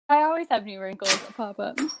always have new wrinkles that pop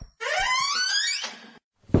up.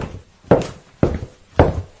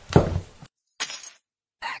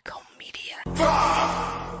 Back Home Media. Bring 'em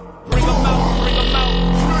out, bring 'em out.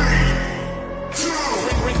 3, 2,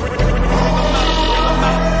 bring 'em out, bring 'em out.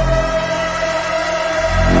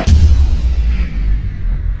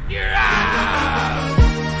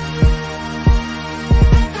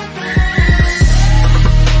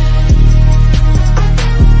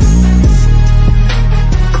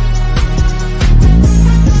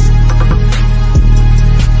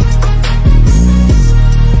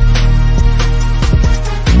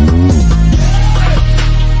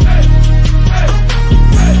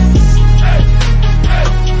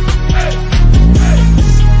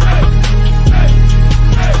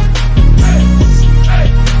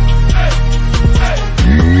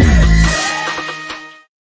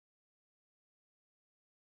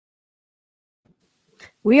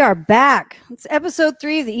 We are back. It's episode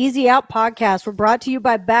 3 of the Easy Out podcast. We're brought to you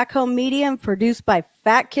by Back Home Media and produced by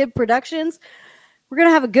Fat Kid Productions. We're going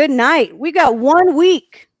to have a good night. We got 1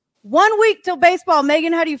 week. 1 week till baseball.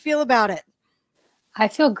 Megan, how do you feel about it? I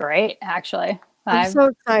feel great, actually. I'm so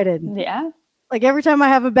excited. Yeah. Like every time I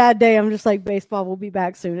have a bad day, I'm just like, baseball will be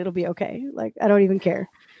back soon. It'll be okay. Like, I don't even care.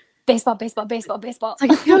 Baseball, baseball, baseball, baseball. It's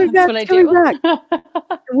like, it's coming back, That's what I do.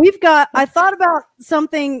 I thought about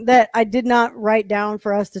something that I did not write down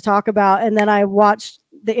for us to talk about. And then I watched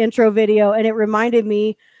the intro video and it reminded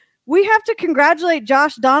me, we have to congratulate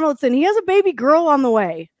Josh Donaldson. He has a baby girl on the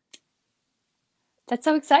way. That's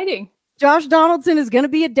so exciting. Josh Donaldson is going to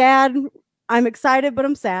be a dad. I'm excited, but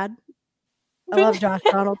I'm sad. I love Josh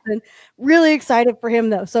Donaldson. Really excited for him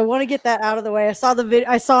though. So I want to get that out of the way. I saw the video.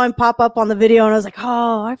 I saw him pop up on the video and I was like,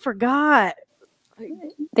 oh, I forgot.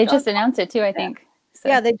 They just announced it too, I think. So.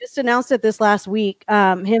 Yeah, they just announced it this last week.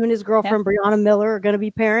 Him and his girlfriend, Brianna Miller, are going to be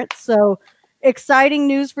parents. So exciting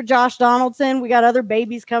news for Josh Donaldson. We got other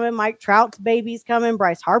babies coming. Mike Trout's baby's coming.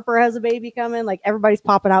 Bryce Harper has a baby coming. Like everybody's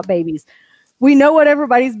popping out babies. We know what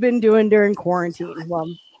everybody's been doing during quarantine. Well,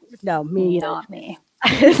 no, me. Not me.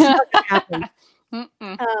 It's not gonna happen.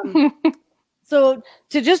 So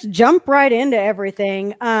to just jump right into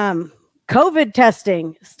everything, COVID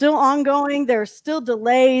testing still ongoing. There's still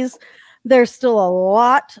delays. There's still a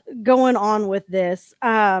lot going on with this.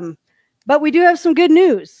 But we do have some good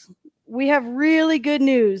news. We have really good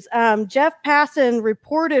news. Jeff Passan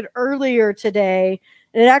reported earlier today,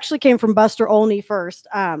 and it actually came from Buster Olney first.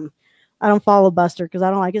 I don't follow Buster because I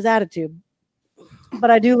don't like his attitude. But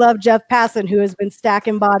I do love Jeff Passan, who has been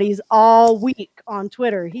stacking bodies all week on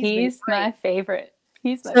Twitter. He's my favorite.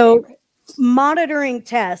 He's my favorite. Monitoring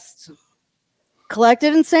tests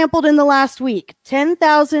collected and sampled in the last week,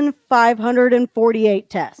 10,548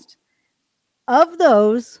 tests. Of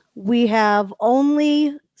those, we have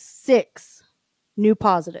only 6 new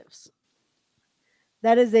positives.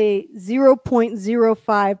 That is a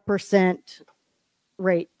 0.05%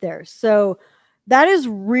 rate there. So that is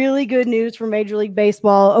really good news for Major League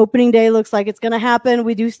Baseball. Opening day looks like it's going to happen.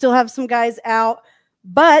 We do still have some guys out,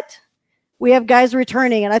 but we have guys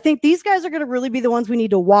returning. And I think these guys are going to really be the ones we need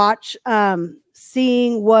to watch,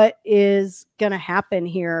 seeing what is going to happen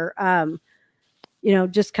here.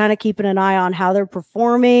 Just kind of keeping an eye on how they're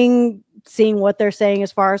performing, seeing what they're saying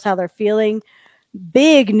as far as how they're feeling.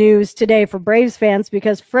 Big news today for Braves fans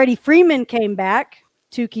because Freddie Freeman came back.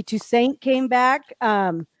 Touki Toussaint came back.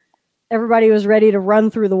 Everybody was ready to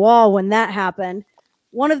run through the wall when that happened.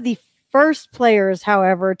 One of the first players,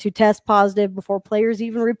 however, to test positive before players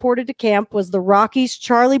even reported to camp was the Rockies'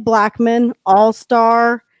 Charlie Blackmon,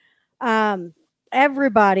 all-star.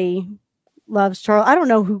 Everybody loves Charlie. I don't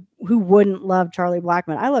know who wouldn't love Charlie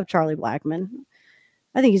Blackmon. I love Charlie Blackmon.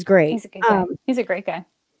 I think he's great. He's a good guy. He's a great guy.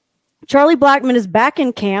 Charlie Blackmon is back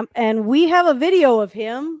in camp, and we have a video of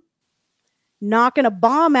him knocking a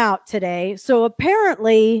bomb out today. So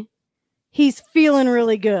apparently he's feeling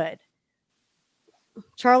really good.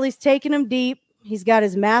 Charlie's taking him deep. He's got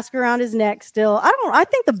his mask around his neck still. I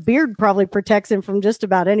think the beard probably protects him from just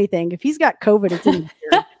about anything. If he's got COVID, it's in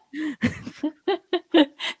the beard.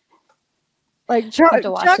 Like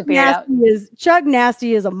Chuck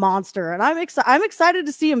Nasty is a monster, and I'm excited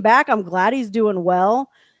to see him back. I'm glad he's doing well.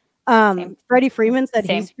 Freddie Freeman said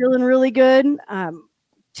he's feeling really good.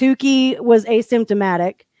 Touki was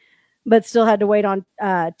asymptomatic, but still had to wait on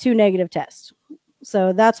 2 negative tests.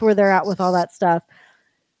 So that's where they're at with all that stuff.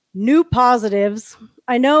 New positives.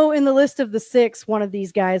 I know in the list of the 6, one of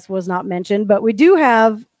these guys was not mentioned, but we do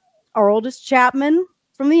have our oldest Chapman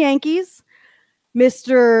from the Yankees.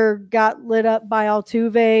 Mr. got lit up by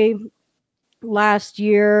Altuve. last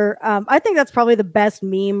year. I think that's probably the best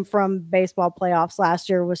meme from baseball playoffs last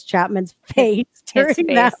year was Chapman's face during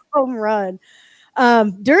that home run.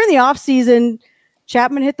 During the offseason,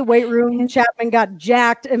 Chapman hit the weight room. Chapman got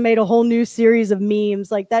jacked and made a whole new series of memes.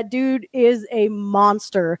 Like, that dude is a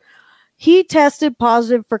monster. He tested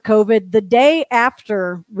positive for COVID the day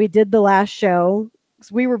after we did the last show.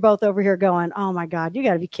 We were both over here going, oh my God, you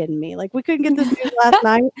got to be kidding me. Like, we couldn't get this news last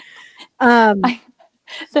night.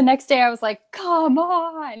 The next day I was like, come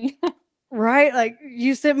on. Right? Like,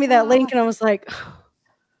 you sent me that link and I was like,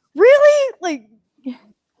 really? Like,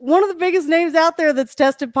 one of the biggest names out there that's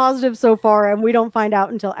tested positive so far, and we don't find out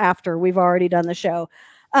until after we've already done the show.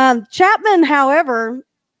 Chapman, however,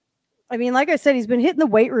 I mean, like I said, he's been hitting the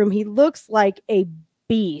weight room. He looks like a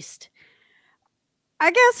beast. I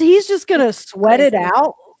guess he's just going to sweat it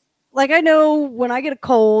out. Like, I know when I get a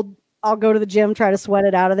cold, I'll go to the gym, try to sweat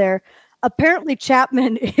it out of there. Apparently,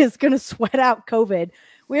 Chapman is going to sweat out COVID.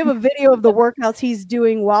 We have a video of the workouts he's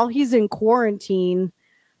doing while he's in quarantine.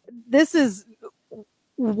 This is...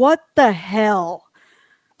 what the hell?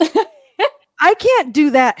 I can't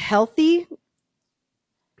do that healthy.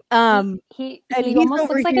 He almost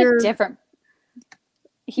looks like a different.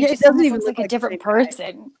 He just almost looks like a different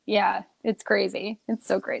person. Yeah, it's crazy. It's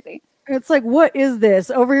so crazy. It's like, what is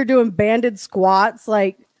this? Over here doing banded squats.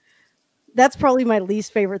 Like, that's probably my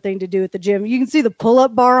least favorite thing to do at the gym. You can see the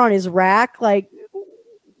pull-up bar on his rack. Like,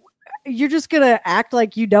 you're just gonna act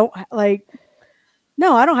like you don't like.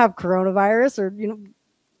 No, I don't have coronavirus, or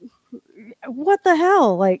what the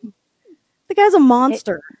hell? Like, the guy's a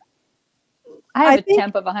monster. I have a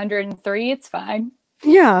temp of 103. It's fine.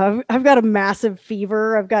 Yeah, I've got a massive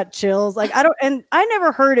fever. I've got chills. Like, and I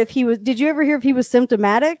never heard if he was. Did you ever hear if he was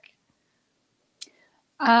symptomatic?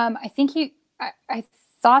 I think I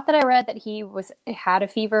thought that I read that he had a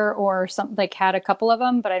fever or something, like had a couple of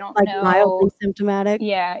them, but I don't know. Mildly symptomatic.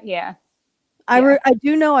 Yeah. I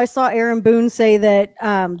do know I saw Aaron Boone say that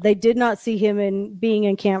they did not see him being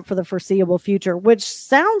in camp for the foreseeable future, which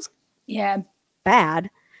sounds bad,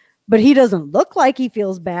 but he doesn't look like he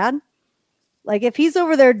feels bad. Like, if he's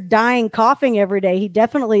over there dying, coughing every day, he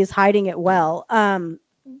definitely is hiding it well. I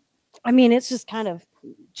mean, it's just kind of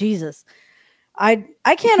Jesus. I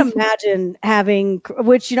can't imagine having,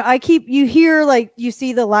 which, you hear, like, you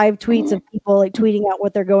see the live tweets of people like tweeting out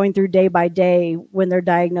what they're going through day by day when they're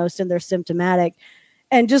diagnosed and they're symptomatic,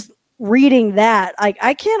 and just reading that, like,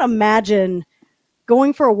 I can't imagine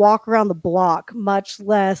going for a walk around the block, much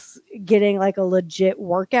less getting like a legit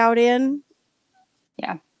workout in.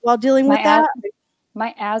 Yeah. While dealing with that.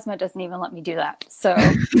 My asthma doesn't even let me do that. So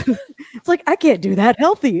it's like, I can't do that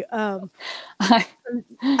healthy. I've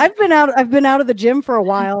been out of the gym for a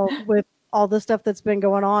while with all the stuff that's been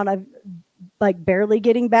going on. I've like barely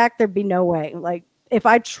getting back. There'd be no way. Like, if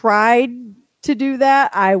I tried to do that,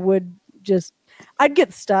 I'd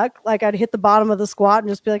get stuck. Like, I'd hit the bottom of the squat and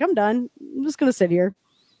just be like, I'm done. I'm just going to sit here.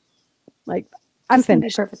 Like, I'm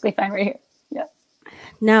finished. Perfectly fine right here. Yeah.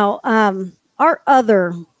 Now, our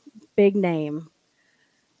other big name,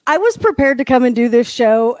 I was prepared to come and do this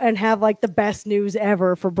show and have like the best news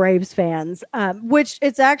ever for Braves fans, which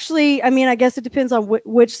it's actually, I mean, I guess it depends on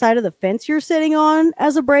which side of the fence you're sitting on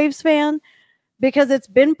as a Braves fan, because it's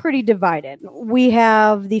been pretty divided. We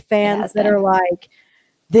have the fans that are like,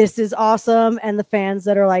 this is awesome, and the fans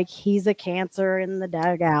that are like, he's a cancer in the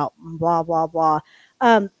dugout, blah, blah, blah.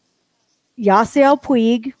 Yasiel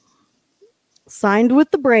Puig signed with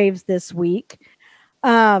the Braves this week.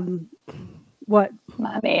 What?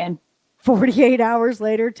 My man. 48 hours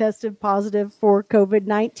later, tested positive for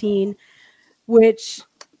COVID-19, which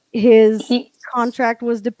his contract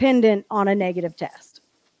was dependent on a negative test.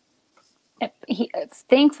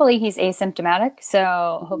 Thankfully, he's asymptomatic,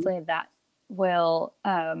 so hopefully that will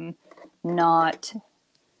not.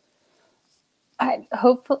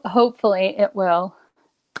 Hopefully it will.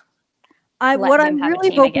 What I'm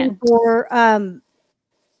really hoping for.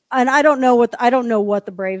 And I don't know what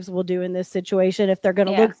the Braves will do in this situation, if they're going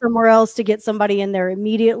to look somewhere else to get somebody in there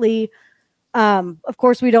immediately. Of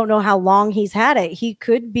course, we don't know how long he's had it. He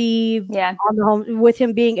could be on the home, with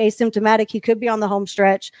him being asymptomatic. He could be on the home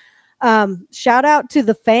stretch. Shout out to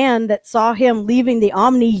the fan that saw him leaving the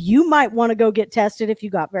Omni. You might want to go get tested if you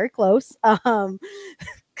got very close,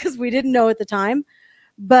 because we didn't know at the time.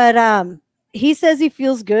 But he says he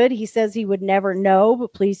feels good. He says he would never know,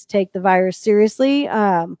 but please take the virus seriously,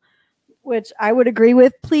 which I would agree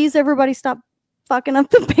with. Please, everybody, stop fucking up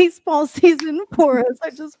the baseball season for us. I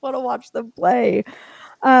just want to watch them play.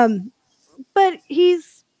 But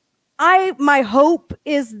my hope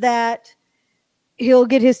is that he'll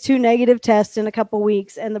get his 2 negative tests in a couple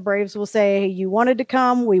weeks, and the Braves will say, hey, you wanted to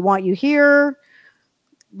come. We want you here.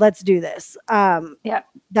 Let's do this.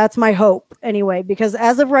 That's my hope anyway, because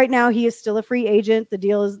as of right now, he is still a free agent.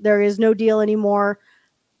 There is no deal anymore.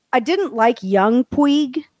 I didn't like young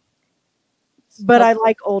Puig, but I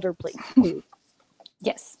like older Puig.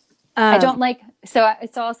 Yes. I don't like, so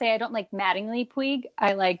I'll say I don't like Mattingly Puig.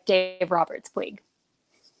 I like Dave Roberts Puig,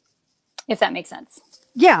 if that makes sense.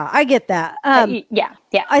 Yeah, I get that. Yeah.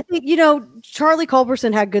 I think, Charlie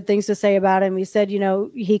Culberson had good things to say about him. He said,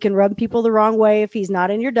 he can rub people the wrong way if he's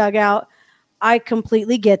not in your dugout. I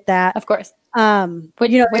completely get that. Of course.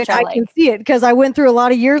 Which I can see it because I went through a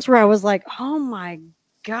lot of years where I was like, oh my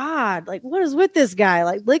God, like what is with this guy?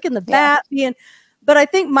 Like licking the bat, but I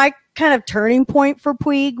think my kind of turning point for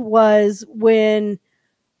Puig was when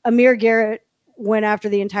Amir Garrett went after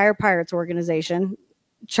the entire Pirates organization,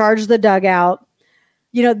 charged the dugout.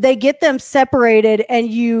 They get them separated,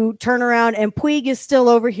 and you turn around and Puig is still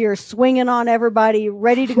over here swinging on everybody,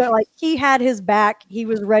 ready to go. Like he had his back. He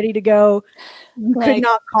was ready to go. You could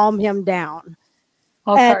not calm him down.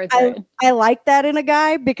 I like that in a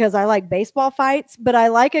guy because I like baseball fights, but I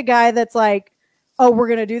like a guy that's like, oh, we're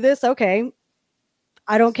going to do this. Okay.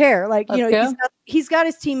 I don't care. Like, he's got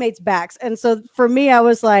his teammates' backs. And so for me, I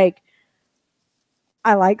was like,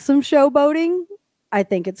 I like some showboating. I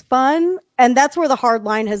think it's fun. And that's where the hard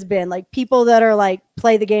line has been. Like people that are like,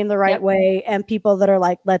 play the game the right way, and people that are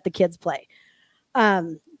like, let the kids play.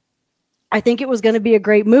 I think it was going to be a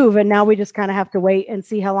great move. And now we just kind of have to wait and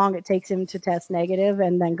see how long it takes him to test negative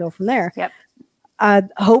and then go from there.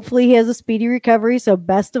 Hopefully he has a speedy recovery. So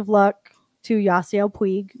best of luck to Yasiel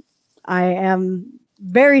Puig. I am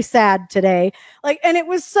very sad today. And it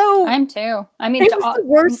was so. I'm too. I mean, it was the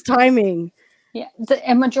worst timing. Yeah,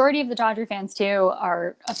 a majority of the Dodger fans too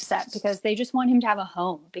are upset because they just want him to have a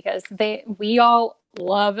home because we all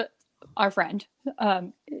love our friend.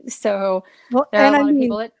 So there are a lot of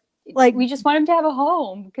people that we just want him to have a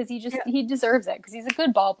home because he deserves it because he's a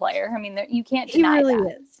good ball player. I mean, you can't deny he really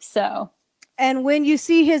that. Is. So, and when you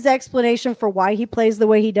see his explanation for why he plays the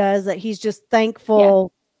way he does, that he's just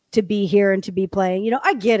thankful to be here and to be playing.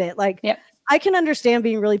 I get it. I can understand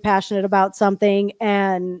being really passionate about something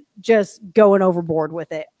and just going overboard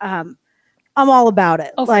with it. I'm all about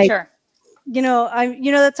it. Oh, for sure.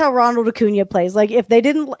 That's how Ronald Acuna plays. Like if they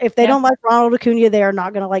don't like Ronald Acuna, they are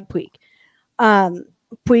not going to like Puig.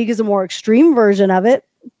 Puig is a more extreme version of it.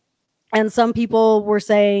 And some people were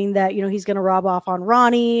saying that, he's going to rob off on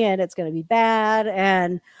Ronnie and it's going to be bad.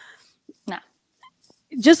 And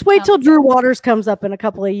just wait till Drew Waters comes up in a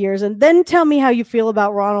couple of years and then tell me how you feel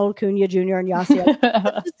about Ronald Acuna Jr. and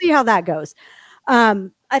Yasiel. Just see how that goes.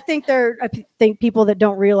 I think people that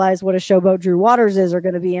don't realize what a showboat Drew Waters is are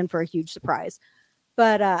going to be in for a huge surprise.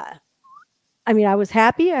 But I was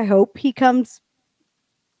happy. I hope he comes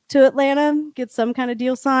to Atlanta, gets some kind of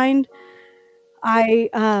deal signed.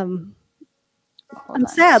 I'm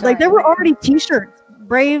sad. Sorry. There were already T-shirts.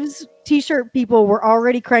 Braves T-shirt people were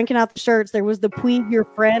already cranking out the shirts. There was the Puig Your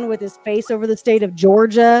Friend with his face over the state of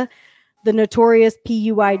Georgia. The notorious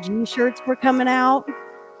PUIG shirts were coming out.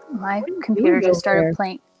 My computer just started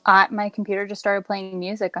playing. My computer just started playing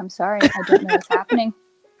music. I'm sorry. I don't know what's happening.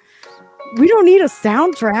 We don't need a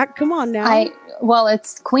soundtrack. Come on now.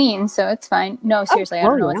 It's Queen, so it's fine. No, seriously, I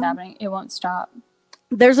don't know what's happening. It won't stop.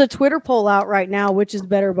 There's a Twitter poll out right now, which is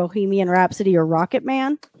better, Bohemian Rhapsody or Rocket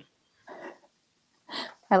Man?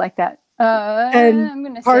 I like that.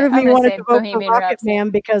 And part of me wanted to vote for Rocket Man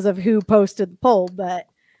because of who posted the poll, but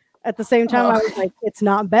at the same time, I was like, it's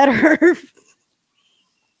not better.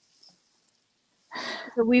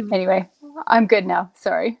 Anyway, I'm good now.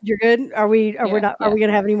 Sorry. You're good? Are we going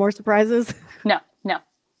to have any more surprises? No.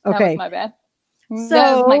 Okay. That was my bad.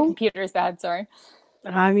 So my computer's bad. Sorry.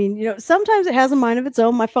 Sometimes it has a mind of its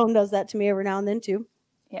own. My phone does that to me every now and then too.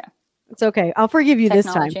 Yeah. It's okay. I'll forgive you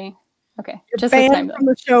Technology. this time. Okay. You're just banned from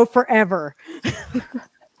the show forever.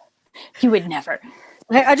 You would never.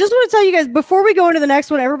 Hey, I just want to tell you guys, before we go into the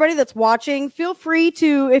next one, everybody that's watching, feel free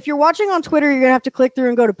to, if you're watching on Twitter, you're going to have to click through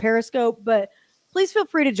and go to Periscope, but please feel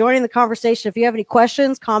free to join in the conversation. If you have any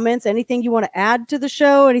questions, comments, anything you want to add to the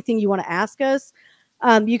show, anything you want to ask us,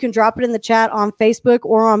 you can drop it in the chat on Facebook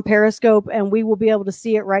or on Periscope, and we will be able to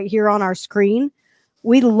see it right here on our screen.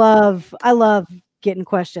 I love getting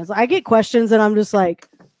questions. I get questions and I'm just like,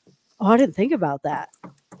 oh, I didn't think about that.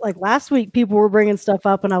 Like last week, people were bringing stuff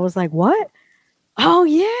up and I was like, what? Oh,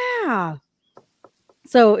 yeah.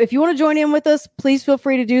 So if you want to join in with us, please feel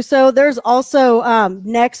free to do so. There's also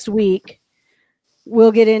next week,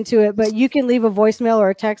 we'll get into it, but you can leave a voicemail or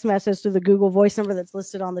a text message to the Google Voice number that's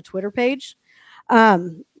listed on the Twitter page.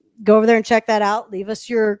 go over there and check that out. Leave us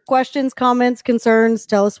your questions, comments, concerns.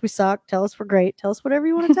 Tell us we suck. Tell us we're great. Tell us whatever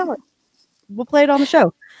you want to tell us. We'll play it on the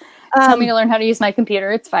show. Tell me to learn how to use my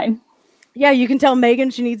computer. It's fine. Yeah, you can tell Megan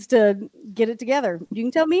she needs to get it together. You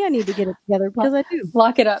can tell me I need to get it together because I do.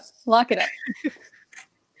 Lock it up. Lock it up.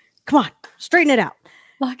 Come on, straighten it out.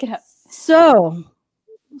 Lock it up. So,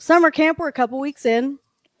 summer camp, we're a couple weeks in.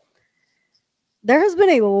 There has been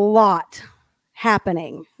a lot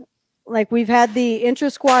happening. Like, we've had the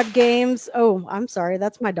intra-squad games. Oh, I'm sorry.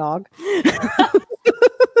 That's my dog.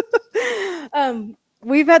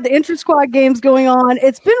 We've had the intra-squad games going on.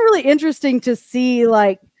 It's been really interesting to see,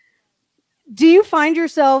 like, do you find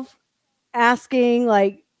yourself asking,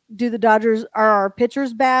 like, do the Dodgers, are our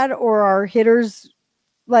pitchers bad or our hitters,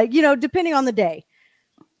 like, you know, depending on the day?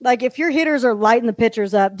 Like, if your hitters are lighting the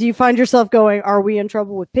pitchers up, do you find yourself going, are we in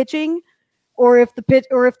trouble with pitching? Or if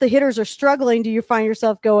the hitters are struggling, do you find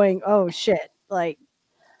yourself going, oh shit, like,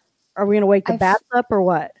 are we going to wake the bats up or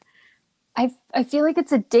what? I feel like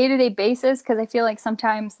it's a day-to-day basis, because I feel like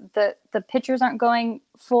sometimes the pitchers aren't going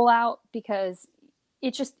full out because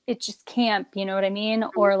it just camp, you know what I mean?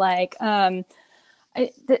 Or like the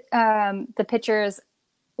pitchers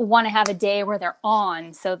want to have a day where they're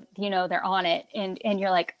on, so you know they're on it, and you're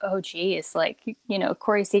like, oh geez, like, you know,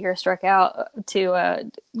 Corey Seager struck out to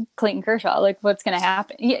Clayton Kershaw, like what's gonna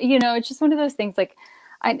happen? You know, it's just one of those things. Like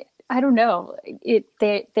I don't know,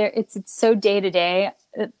 it's so day to day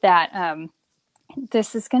that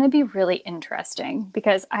this is going to be really interesting,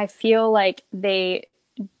 because I feel like they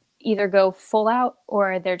either go full out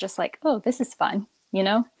or they're just like, oh, this is fun, you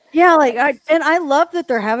know? Yeah, like I love that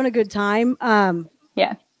they're having a good time.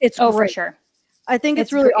 Yeah. It's great. For sure. I think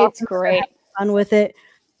it's really awesome. It's great. Fun with it.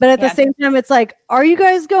 But at the same time, it's like, are you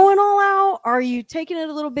guys going all out? Are you taking it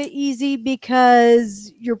a little bit easy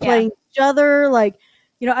because you're playing each other? Like,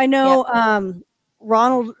 you know, I know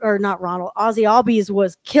Ozzy Albies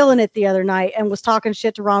was killing it the other night and was talking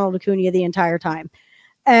shit to Ronald Acuna the entire time.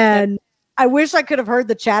 And I wish I could have heard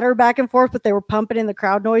the chatter back and forth, but they were pumping in the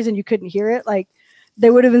crowd noise and you couldn't hear it. Like, they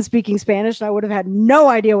would have been speaking Spanish and I would have had no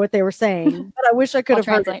idea what they were saying. But I wish I could have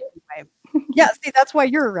heard it anyway. Yeah, see, that's why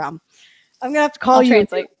you're around. I'm going to have to call you.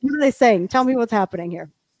 Translate. What are they saying? Tell me what's happening here.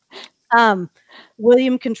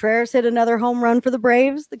 William Contreras hit another home run for the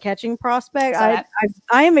Braves, the catching prospect.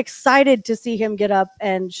 I am excited to see him get up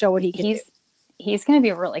and show what he can do. He's going to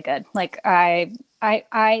be really good. Like I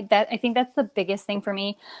think that's the biggest thing for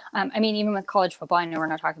me. I mean, even with college football, I know we're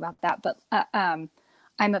not talking about that, but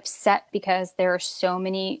I'm upset because there are so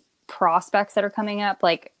many prospects that are coming up,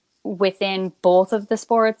 like within both of the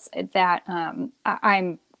sports, that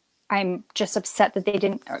I'm just upset that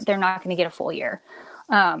they're not going to get a full year.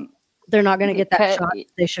 They're not going to get that shot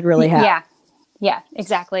they should really have. Yeah,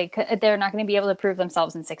 exactly. They're not going to be able to prove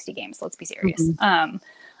themselves in 60 games. Let's be serious. Mm-hmm.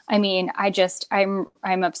 I mean,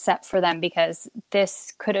 I'm upset for them because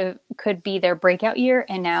this could be their breakout year,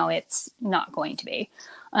 and now it's not going to be.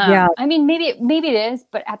 I mean, maybe it is,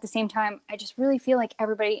 but at the same time, I just really feel like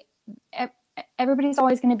everybody's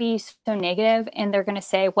always going to be so negative, and they're going to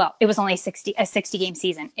say, well, it was only a 60 game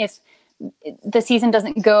season. If the season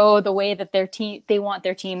doesn't go the way that they want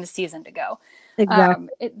their team's season to go. Exactly.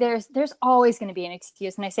 There's always going to be an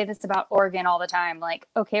excuse. And I say this about Oregon all the time. Like,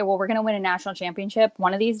 okay, well, we're going to win a national championship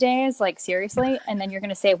one of these days. Like, seriously. And then you're going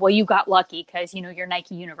to say, well, you got lucky because, you know, you're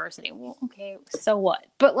Nike University. Well, okay, so what?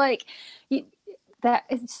 But like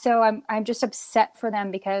I'm just upset for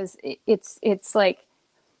them because it's like,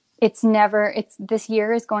 this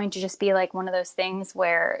year is going to just be like one of those things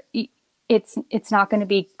where it's not going to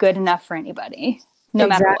be good enough for anybody, no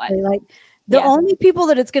matter what. Like, the only people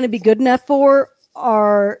that it's going to be good enough for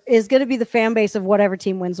is going to be the fan base of whatever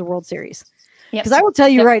team wins the World Series. Because I will tell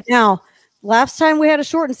you right now, last time we had a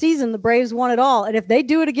shortened season, the Braves won it all. And if they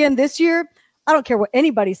do it again this year, I don't care what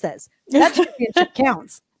anybody says. That championship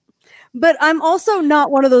counts. But I'm also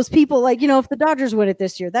not one of those people, like, you know, if the Dodgers win it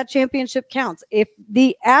this year, that championship counts. If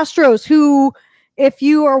the Astros, who, if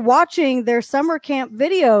you are watching their summer camp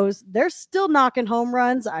videos, they're still knocking home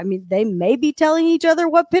runs. I mean, they may be telling each other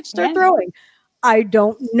what pitch they're throwing. I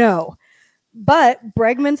don't know. But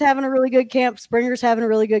Bregman's having a really good camp. Springer's having a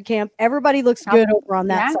really good camp. Everybody looks good over on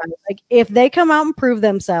that side. Like, if they come out and prove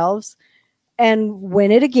themselves and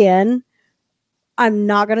win it again, I'm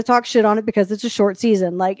not going to talk shit on it because it's a short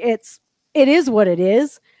season. Like, it is what it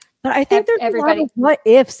is. But I think there's a lot of what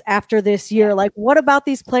ifs after this year. Like, what about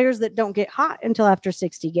these players that don't get hot until after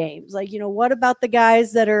 60 games? Like, you know, what about the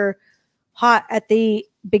guys that are hot at the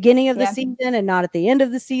beginning of the season and not at the end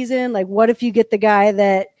of the season? Like, what if you get the guy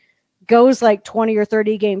that goes like 20 or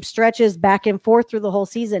 30 game stretches back and forth through the whole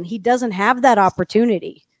season? He doesn't have that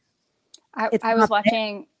opportunity. I was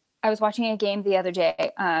watching was watching a game the other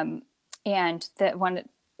day, and that one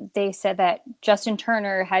they said that Justin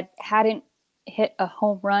Turner hadn't hit a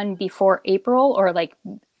home run before April, or like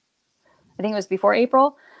I think it was before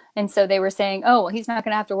April. And so they were saying, oh, well, he's not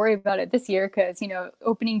going to have to worry about it this year because,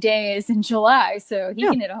 opening day is in July. So he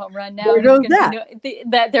can hit a home run now. There goes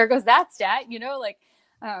that. There goes that stat,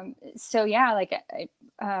 so yeah, like,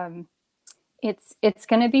 it's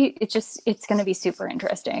going to be super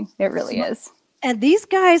interesting. It really is. And these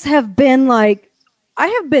guys have been I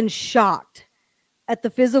have been shocked at the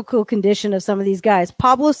physical condition of some of these guys.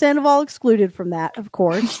 Pablo Sandoval excluded from that, of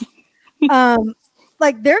course.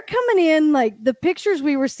 They're coming in, the pictures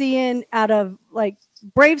we were seeing out of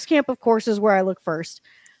Braves camp, of course, is where I look first.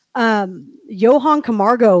 Johan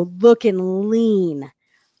Camargo looking lean.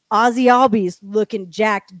 Ozzy Albies looking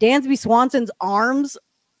jacked. Dansby Swanson's arms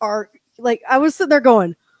are I was sitting there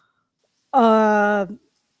going,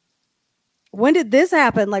 when did this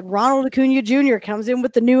happen? Ronald Acuna Jr. comes in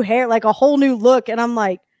with the new hair, a whole new look. And I'm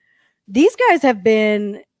like, these guys have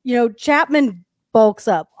been, Chapman bulks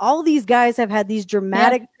up. All these guys have had these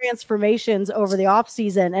dramatic transformations over the off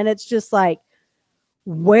season. And it's just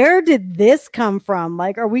where did this come from?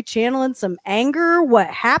 Are we channeling some anger? What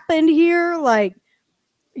happened here?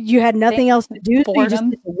 You had nothing else to do, so you just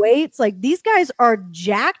did the weights. These guys are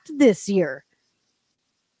jacked this year.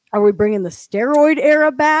 Are we bringing the steroid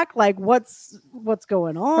era back? What's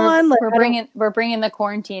going on? We're bringing the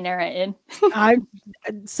quarantine era in. I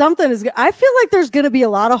feel like there's going to be a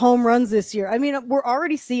lot of home runs this year. I mean, we're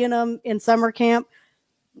already seeing them in summer camp.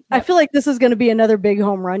 Yep. I feel like this is going to be another big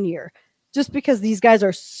home run year, just because these guys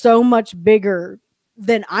are so much bigger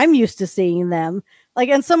than I'm used to seeing them.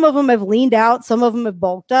 And some of them have leaned out, some of them have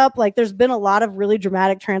bulked up. There's been a lot of really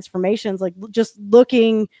dramatic transformations. Just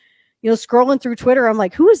looking, scrolling through Twitter, I'm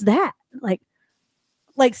like, who is that?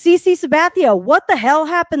 CC Sabathia, what the hell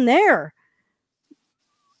happened there?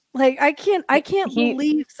 I can't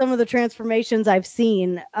believe some of the transformations I've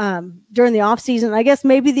seen during the off season. I guess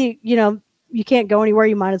maybe you can't go anywhere,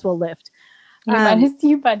 you might as well lift. You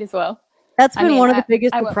might as well. That's been one of the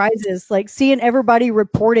biggest surprises. Seeing everybody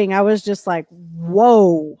reporting, I was just like,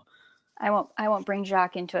 whoa. I won't bring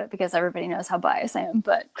Jacques into it because everybody knows how biased I am,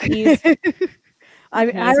 but he's I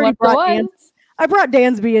brought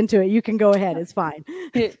Dansby into it. You can go ahead. It's fine.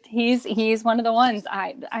 He's one of the ones.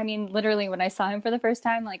 I mean, literally, when I saw him for the first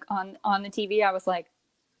time, on the TV, I was like,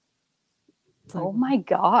 oh my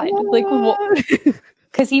God.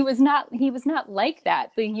 Because he was not like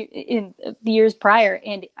that in the years prior.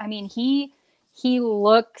 And I mean, he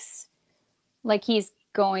looks like he's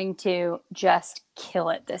going to just kill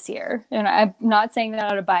it this year. And I'm not saying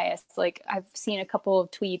that out of bias. I've seen a couple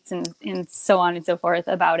of tweets and so on and so forth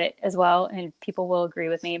about it as well. And people will agree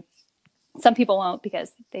with me. Some people won't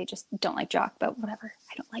because they just don't like Jock, but whatever.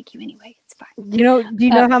 I don't like you anyway. It's fine. Do you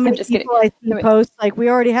know how many people I see post we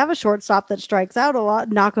already have a shortstop that strikes out a lot,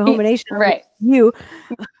 Nakahoma Nation. Right. You,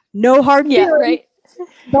 no hard feelings. Yeah, right.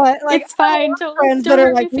 But it's fine. Friends that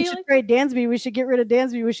are we should trade Dansby. We should get rid of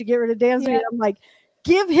Dansby. We should get rid of Dansby. Yeah. I'm like,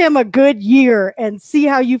 give him a good year and see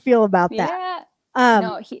how you feel about that.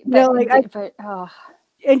 Yeah.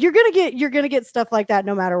 And you're gonna get stuff like that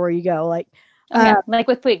no matter where you go. Like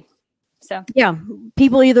with Puig. So yeah,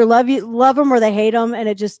 people either love them or they hate them, and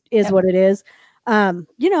it just is what it is.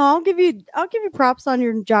 I'll give you props on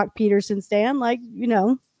your Jock Peterson stand.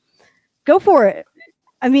 Go for it.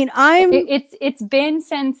 I mean, it's been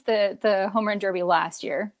since the home run derby last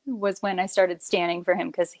year was when I started standing for him,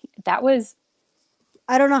 because that was.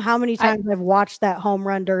 I don't know how many times I've watched that home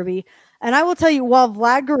run derby, and I will tell you, while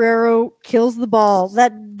Vlad Guerrero kills the ball,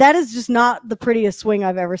 that is just not the prettiest swing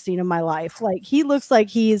I've ever seen in my life. He looks like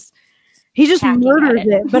he just murders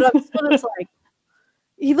it, but I'm still just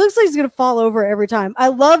he looks like he's gonna fall over every time. I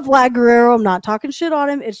love Vlad Guerrero. I'm not talking shit on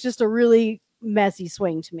him. It's just a really messy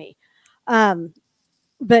swing to me.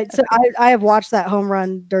 But so I have watched that home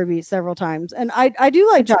run derby several times, and I do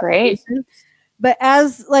like Jock Peterson. But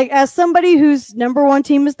as somebody whose number one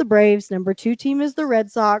team is the Braves, number two team is the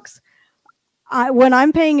Red Sox, when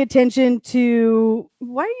I'm paying attention to,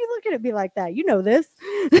 why are you looking at me like that? You know this.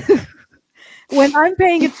 When I'm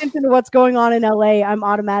paying attention to what's going on in LA, I'm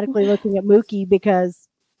automatically looking at Mookie, because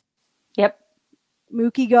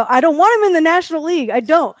Mookie I don't want him in the National League. I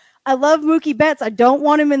don't. I love Mookie Betts. I don't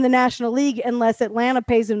want him in the National League unless Atlanta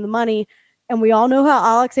pays him the money. And we all know how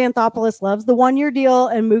Alex Anthopoulos loves the 1-year deal,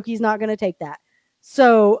 and Mookie's not going to take that.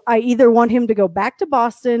 So I either want him to go back to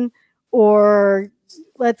Boston, or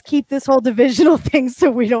let's keep this whole divisional thing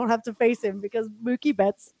so we don't have to face him, because Mookie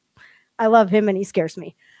Betts, I love him and he scares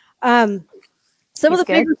me. Some of the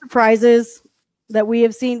bigger surprises, that we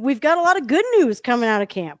have seen. We've got a lot of good news coming out of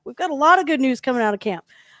camp.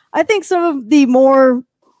 I think some of the more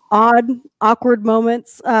odd, awkward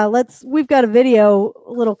moments. We've got a video,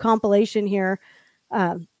 a little compilation here.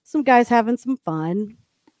 Some guys having some fun.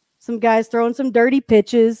 Some guys throwing some dirty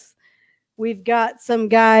pitches. We've got some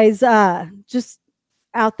guys just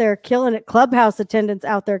out there killing it. Clubhouse attendants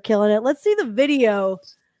out there killing it. Let's see the video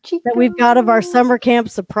that we've got of our summer camp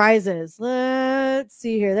surprises. Let's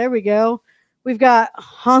see here. There we go. We've got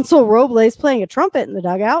Hansel Robles playing a trumpet in the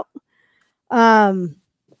dugout.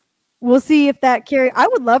 We'll see if that I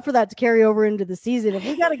would love for that to carry over into the season. If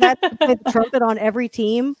we got a guy to play the trumpet on every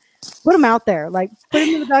team, put him out there. Like, put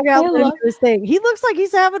him in the dugout and do his thing. He looks like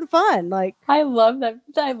he's having fun. Like, I love that.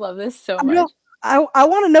 I love this so much. I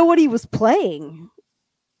want to know what he was playing.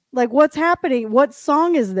 Like, what's happening? What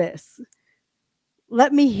song is this?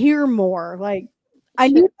 Let me hear more. Like, I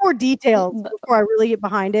need more details before I really get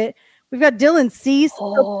behind it. We've got Dylan Cease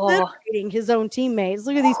obliterating his own teammates.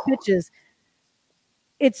 Look at these pitches.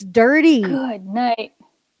 It's dirty. Good night.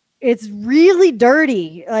 It's really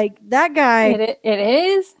dirty. Like, that guy. It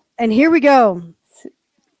is. And here we go.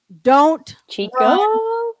 Don't Chico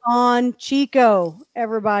run on Chico,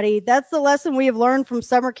 everybody. That's the lesson we have learned from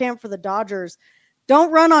summer camp for the Dodgers.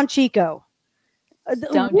 Don't run on Chico.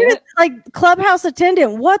 Don't do it. Like, clubhouse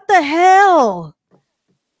attendant. What the hell?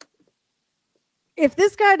 If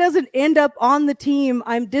this guy doesn't end up on the team,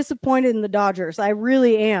 I'm disappointed in the Dodgers. I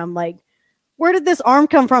really am. Like, where did this arm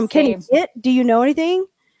come from? Can he hit? Do you know anything?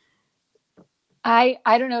 I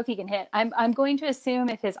don't know if he can hit. I'm going to assume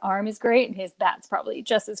if his arm is great, and his bat's probably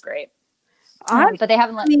just as great. But they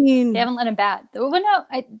haven't let him bat. Well, no,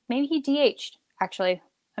 maybe he DH'd. Actually,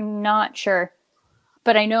 I'm not sure,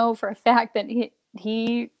 but I know for a fact that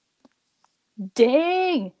he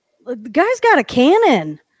dang, the guy's got a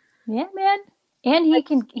cannon. Yeah, man, and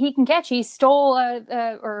he can catch. He stole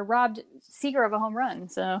or robbed Seager of a home run.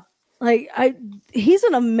 So. Like, he's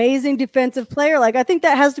an amazing defensive player. Like, I think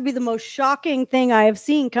that has to be the most shocking thing I have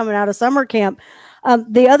seen coming out of summer camp.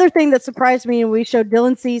 The other thing that surprised me, and we showed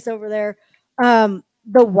Dylan Cease over there, the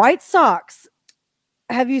White Sox.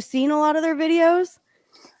 Have you seen a lot of their videos?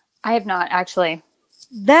 I have not, actually.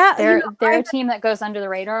 They're a team that goes under the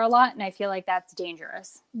radar a lot, and I feel like that's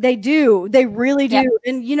dangerous. They do. They really do. Yep.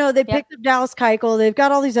 And, they picked up Dallas Keuchel. They've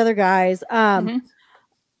got all these other guys. And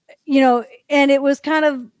it was kind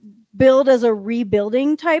of build as a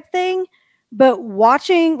rebuilding type thing, but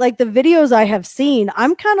watching like the videos I have seen,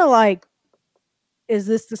 I'm kind of like, is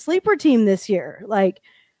this the sleeper team this year? Like,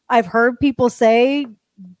 I've heard people say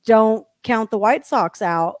don't count the White Sox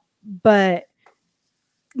out, but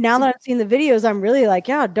now that I've seen the videos, I'm really like,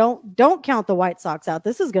 yeah, don't count the White Sox out.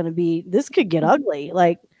 This could get ugly.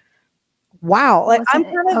 Like, wow. Like, I'm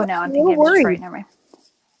kind of I'm thinking of Detroit. Never mind.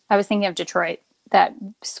 I was thinking of Detroit that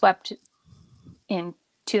swept in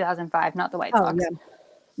 2005, not the White Sox. Yeah.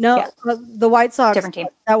 No, the White Sox. Different team.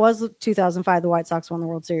 That was 2005. The White Sox won the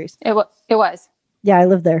World Series. It was. Yeah, I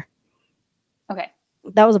lived there. Okay.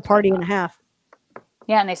 That was a party and a half.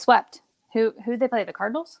 Yeah, and they swept. Who did they play? The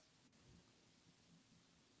Cardinals?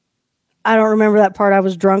 I don't remember that part. I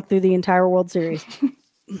was drunk through the entire World Series.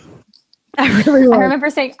 I really was.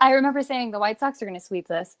 I remember saying the White Sox are going to sweep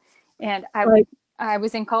this, and I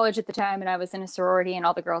was in college at the time, and I was in a sorority, and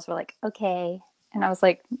all the girls were like, "Okay." And I was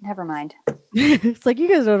like, never mind. It's like, you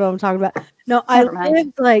guys don't know what I'm talking about. No, I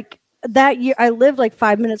lived like that year. I lived like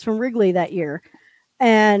 5 minutes from Wrigley that year.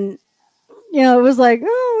 And, it was like,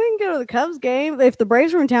 oh, we can go to the Cubs game. If the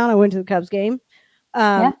Braves were in town, I went to the Cubs game.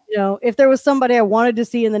 If there was somebody I wanted to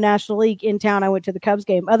see in the National League in town, I went to the Cubs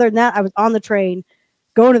game. Other than that, I was on the train,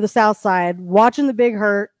 going to the South Side, watching the Big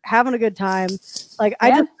Hurt, having a good time. Like, I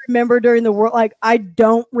just remember during the world, like, I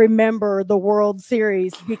don't remember the World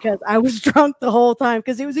Series because I was drunk the whole time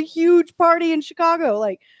because it was a huge party in Chicago.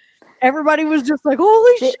 Like, everybody was just like,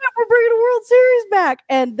 holy shit, we're bringing a World Series back.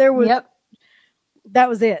 And there was, that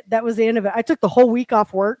was it. That was the end of it. I took the whole week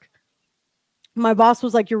off work. My boss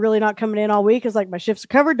was like, you're really not coming in all week. It's like, my shifts are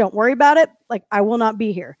covered. Don't worry about it. Like, I will not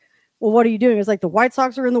be here. Well, what are you doing? It's like, the White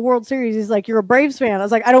Sox are in the World Series. He's like, you're a Braves fan. I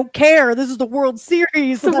was like, I don't care. This is the World Series.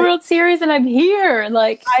 It's the World Series, and I'm here.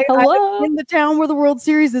 Like, hello. I'm in the town where the World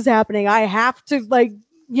Series is happening. I have to, like,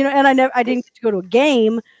 and I didn't get to go to a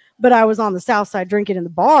game, but I was on the South Side drinking in the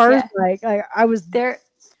bars. Yeah. Like, I was there.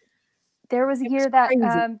 There was a year that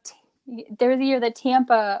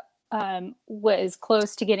Tampa was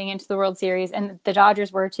close to getting into the World Series, and the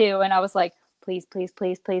Dodgers were too. And I was like, please, please,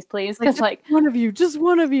 please, please, please, because like just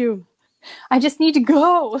one of you. I just need to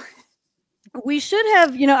go. We should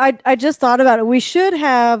have, I just thought about it. We should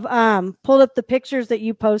have pulled up the pictures that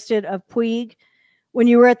you posted of Puig when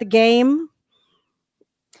you were at the game.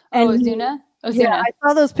 And Ozuna. Yeah, I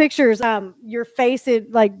saw those pictures. Your face,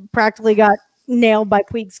 it like practically got nailed by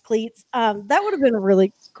Puig's cleats. That would have been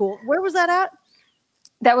really cool. Where was that at?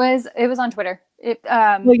 It was on Twitter.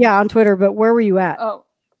 Well, yeah, on Twitter, but where were you at?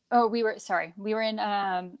 We were in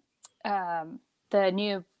the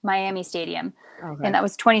new Miami Stadium, and that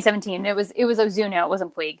was 2017. It was Ozuna. It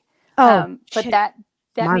wasn't Puig. But shit. that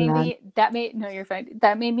made no, you're fine.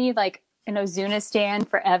 That made me like an Ozuna stan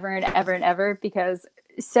forever and ever and ever, because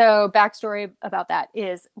backstory about that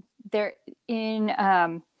is they're in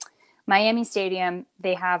Miami Stadium.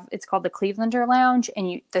 They have, it's called the Clevelander Lounge,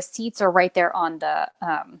 and the seats are right there on the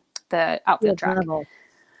outfield track.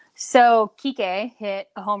 So Kike hit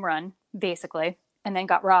a home run basically, and then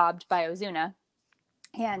got robbed by Ozuna.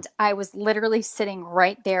 And I was literally sitting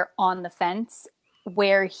right there on the fence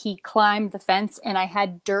where he climbed the fence, and I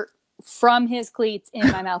had dirt from his cleats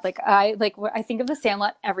in my mouth. I think of the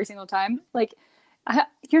Sandlot every single time. Like,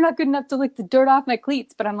 you're not good enough to lick the dirt off my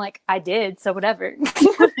cleats, but I'm like, I did, so whatever.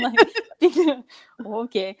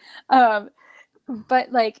 Okay.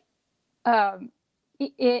 But like,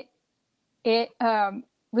 it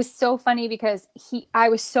was so funny because I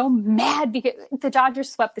was so mad because the Dodgers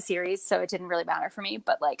swept the series, so it didn't really matter for me.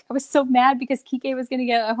 But like, I was so mad because Kike was going to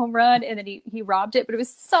get a home run, and then he robbed it. But it was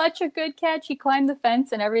such a good catch. He climbed the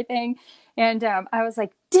fence and everything, and I was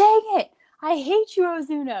like, "Dang it! I hate you,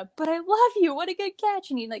 Ozuna, but I love you. What a good catch!"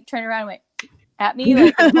 And he like turned around and went at me,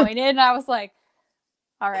 like, and pointed, and I was like,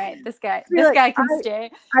 "All right, this guy can stay."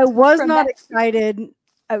 I was not excited.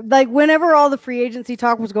 Like, whenever all the free agency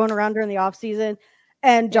talk was going around during the offseason,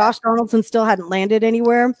 and Josh Donaldson still hadn't landed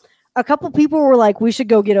anywhere, a couple people were like, "We should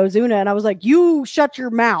go get Ozuna," and I was like, "You shut your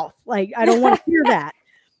mouth! Like, I don't want to hear that."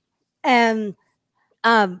 And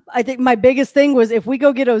I think my biggest thing was, if we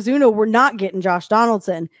go get Ozuna, we're not getting Josh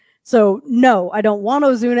Donaldson. So no, I don't want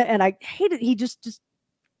Ozuna, and I hate it.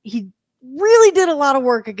 He really did a lot of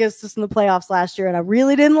work against us in the playoffs last year, and I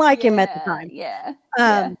really didn't like him at the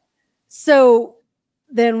time. So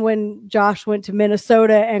then when Josh went to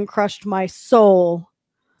Minnesota and crushed my soul,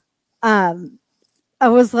 I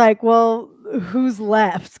was like, well, who's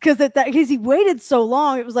left? Because he waited so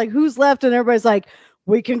long, it was like, who's left? And everybody's like,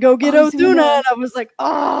 we can go get Ozuna. And I was like,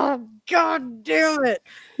 oh, God damn it.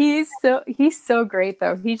 He's so great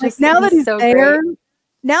though. He's just, like, now that he's so there, great.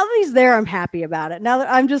 Now that he's there, I'm happy about it. Now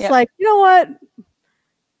that I'm just like, you know what?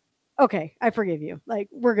 Okay, I forgive you. Like,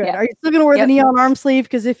 we're good. Are you still going to wear the neon arm sleeve?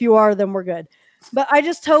 Because if you are, then we're good. But I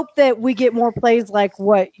just hope that we get more plays like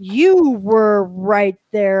what you were right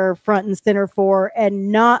there front and center for,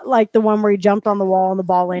 and not like the one where he jumped on the wall and the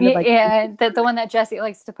ball landed. The one that Jesse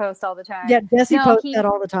likes to post all the time. Yeah, Jesse posts that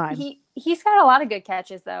all the time. He's got a lot of good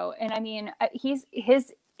catches though, and I mean, he's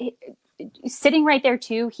sitting right there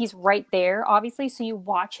too. He's right there, obviously. So you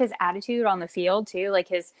watch his attitude on the field too, like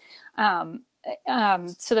his.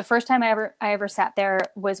 So the first time I ever sat there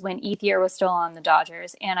was when Ethier was still on the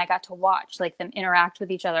Dodgers, and I got to watch like them interact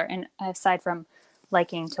with each other. And aside from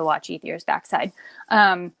liking to watch Ethier's backside,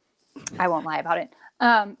 I won't lie about it.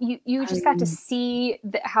 You just got to see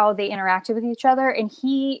how they interacted with each other, and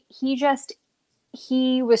he's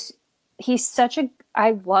such a,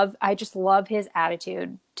 I just love his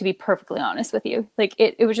attitude, to be perfectly honest with you. Like,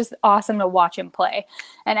 it was just awesome to watch him play.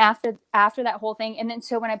 And after that whole thing, and then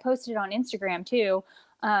so when I posted it on Instagram too,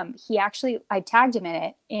 I tagged him in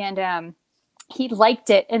it, and he liked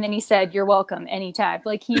it, and then he said, "You're welcome anytime."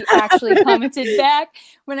 Like, he actually commented back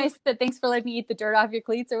when I said, "Thanks for letting me eat the dirt off your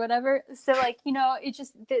cleats," or whatever. So like, it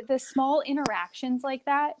just, the small interactions like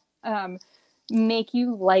that make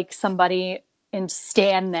you like somebody and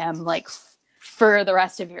stan them like for the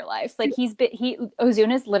rest of your life. Like,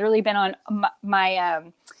 Ozuna's literally been on my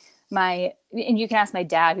and you can ask my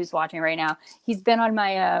dad who's watching right now. He's been on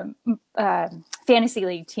my fantasy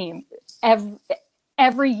league team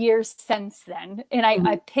every year since then. And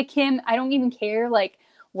I pick him. I don't even care like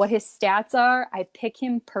what his stats are. I pick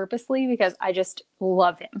him purposely because I just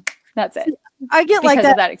love him. That's it. I get because like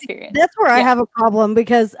that. Of that experience. That's where I have a problem,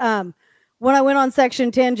 because when I went on Section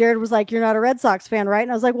 10, Jared was like, "You're not a Red Sox fan, right?" And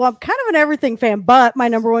I was like, "Well, I'm kind of an everything fan, but my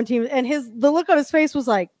number one team." And the look on his face was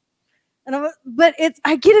like, but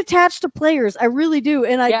I get attached to players. I really do.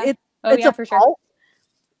 And it's for sure.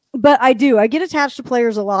 But I get attached to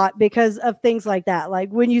players a lot because of things like that. Like,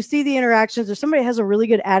 when you see the interactions, or somebody has a really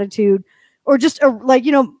good attitude, or just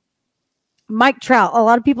Mike Trout. A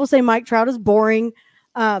lot of people say Mike Trout is boring.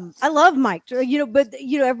 I love Mike, but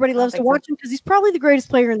everybody loves to watch him because he's probably the greatest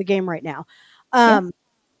player in the game right now.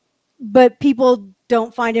 But people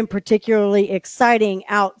don't find him particularly exciting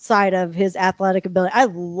outside of his athletic ability. I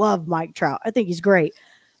love Mike Trout. I think he's great.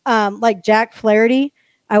 Like Jack Flaherty,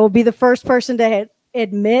 I will be the first person to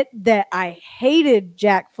admit that I hated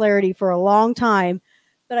Jack Flaherty for a long time,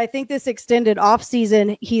 but I think this extended off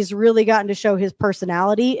season, he's really gotten to show his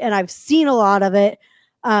personality, and I've seen a lot of it.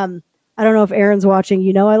 I don't know if Aaron's watching.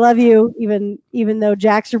 You know, I love you, even though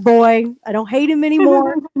Jack's your boy. I don't hate him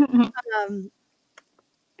anymore.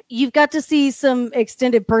 You've got to see some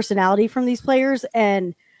extended personality from these players,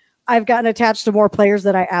 and I've gotten attached to more players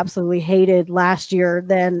that I absolutely hated last year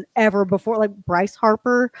than ever before, like Bryce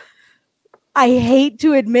Harper. I hate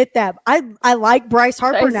to admit that. I like Bryce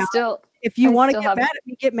Harper now. If you want to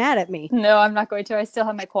get mad at me. No, I'm not going to. I still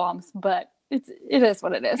have my qualms, but it is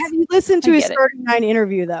what it is. Have you listened to his 39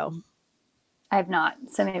 interview though? I have not,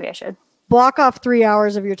 so maybe I should. Block off 3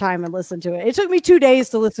 hours of your time and listen to it. It took me 2 days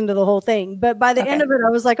to listen to the whole thing, but by the end of it, I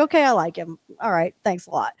was like, okay, I like him. All right, thanks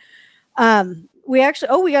a lot. We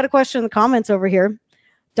got a question in the comments over here.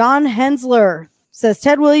 Don Hensler says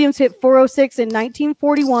Ted Williams hit 406 in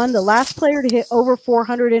 1941, the last player to hit over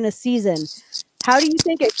 400 in a season. How do you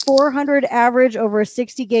think a 400 average over a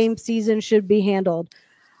 60-game season should be handled?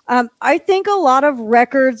 I think a lot of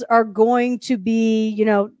records are going to be,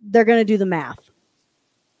 they're going to do the math.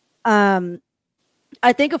 I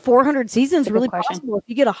think a 400 season is really possible. If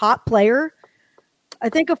you get a hot player, I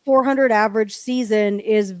think a 400 average season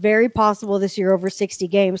is very possible this year over 60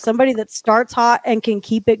 games. Somebody that starts hot and can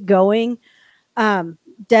keep it going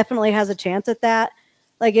definitely has a chance at that.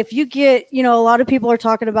 Like if you get, a lot of people are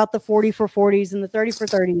talking about the 40 for 40s and the 30 for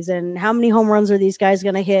 30s and how many home runs are these guys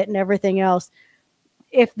going to hit and everything else.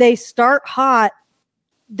 If they start hot,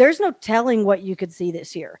 there's no telling what you could see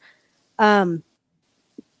this year.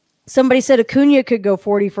 Somebody said Acuna could go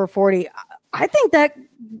 40 for 40. I think that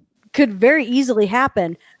could very easily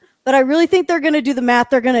happen, but I really think they're going to do the math.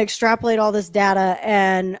 They're going to extrapolate all this data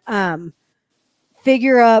and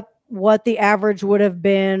figure up what the average would have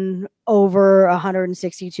been over a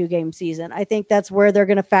 162 game season. I think that's where they're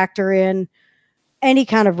going to factor in any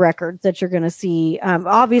kind of records that you're going to see.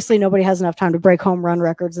 Obviously nobody has enough time to break home run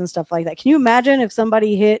records and stuff like that. Can you imagine if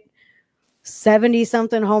somebody hit 70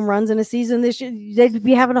 something home runs in a season this year? They'd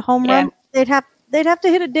be having a home run. They'd have to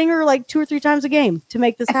hit a dinger like 2 or 3 times a game to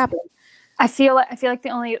make this happen. I feel like the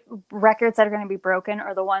only records that are going to be broken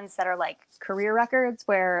are the ones that are like career records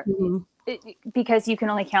where because you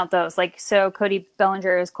can only count those. Like, so Cody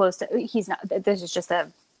Bellinger is close to, he's not, this is just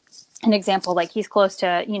an example. Like he's close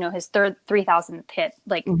to, his 3,000th hit.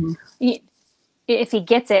 Like if he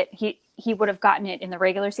gets it, he would have gotten it in the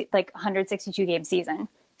regular season, like 162 game season.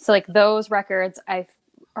 So like those records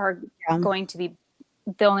are going to be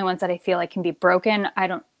the only ones that I feel like can be broken. I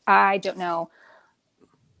don't know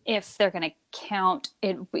if they're going to count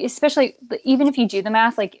it, especially even if you do the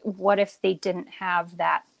math, like what if they didn't have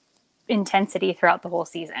that intensity throughout the whole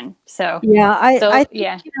season? So I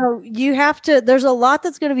think, you have to, there's a lot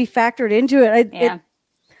that's going to be factored into it.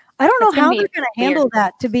 I don't know how they're going to handle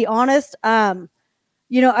that, to be honest. I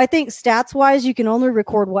think stats wise, you can only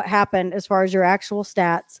record what happened as far as your actual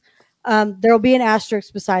stats. There'll be an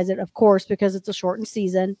asterisk besides it, of course, because it's a shortened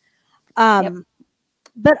season. But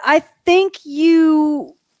I think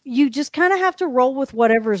you just kind of have to roll with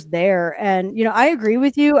whatever's there. And, I agree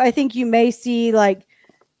with you. I think you may see like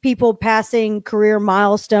people passing career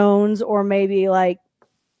milestones or maybe like,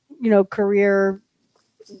 career,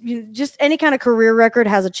 just any kind of career record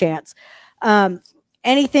has a chance.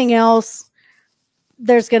 Anything else,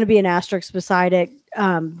 there's going to be an asterisk beside it.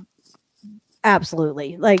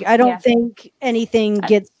 Absolutely. Like, I don't think anything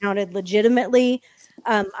gets counted legitimately.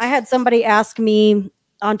 I had somebody ask me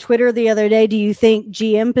on Twitter the other day, do you think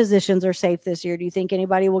GM positions are safe this year? Do you think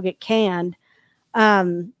anybody will get canned?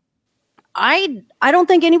 I don't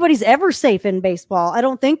think anybody's ever safe in baseball. I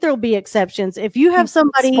don't think there'll be exceptions. If you have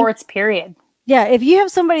somebody sports period. Yeah. If you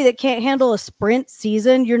have somebody that can't handle a sprint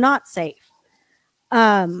season, you're not safe.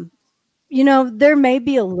 There may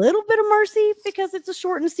be a little bit of mercy because it's a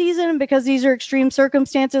shortened season and because these are extreme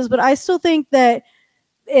circumstances, but I still think that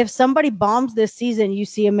if somebody bombs this season, you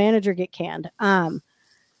see a manager get canned. I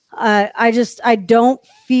don't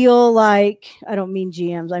feel like, I don't mean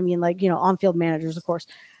GMs. I mean like, on-field managers, of course.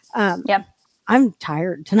 I'm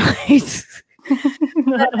tired tonight.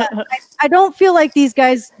 I don't feel like these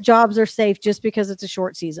guys' jobs are safe just because it's a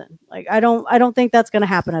short season. Like, I don't think that's going to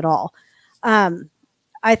happen at all.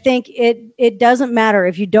 I think it doesn't matter.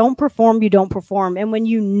 If you don't perform, you don't perform. And when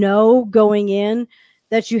going in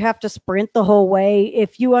that you have to sprint the whole way,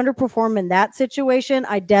 if you underperform in that situation,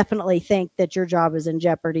 I definitely think that your job is in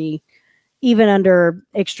jeopardy, even under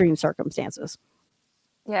extreme circumstances.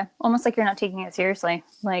 Yeah, almost like you're not taking it seriously.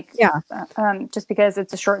 Like, just because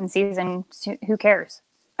it's a shortened season, who cares?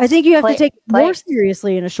 I think you have to take it more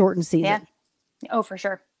seriously in a shortened season. Yeah. Oh, for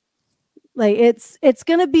sure. Like it's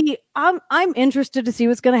going to be, I'm interested to see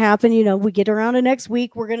what's going to happen. You know, we get around to next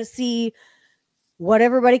week. We're going to see what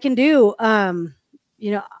everybody can do.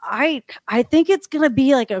 You know, I think it's going to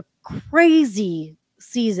be like a crazy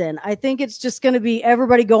season. I think it's just going to be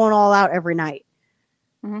everybody going all out every night.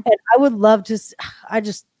 And I would love to, I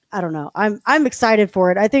don't know. I'm excited for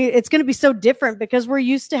it. I think it's going to be so different because we're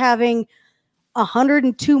used to having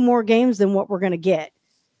 102 more games than what we're going to get.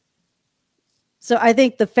 So I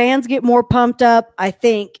think the fans get more pumped up. I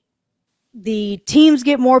think the teams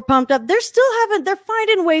get more pumped up. They're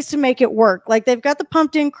finding ways to make it work. Like they've got the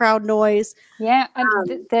pumped in crowd noise. Yeah.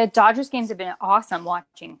 The Dodgers games have been awesome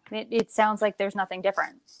watching. It sounds like there's nothing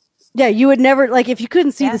different. Yeah. You would never, like, if you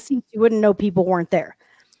couldn't see the seats, you wouldn't know people weren't there.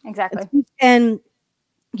 Exactly. And,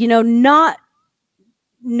 you know, not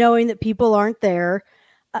knowing that people aren't there,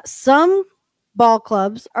 some ball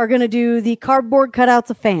clubs are going to do the cardboard cutouts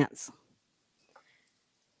of fans.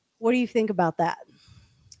 What do you think about that?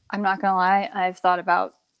 I'm not going to lie. I've thought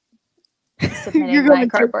about submitting my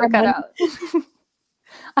cardboard cutout.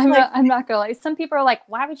 I'm not going to lie. Some people are like,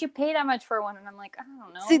 why would you pay that much for one? And I'm like, I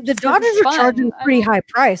don't know. See, the Dodgers are charging a pretty high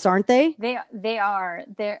price, aren't they? They are.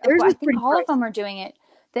 I think all of them are doing it.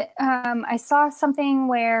 I saw something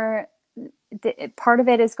where part of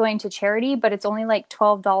it is going to charity, but it's only like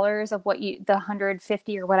 $12 of what the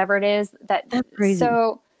 $150 or whatever it is. That's crazy.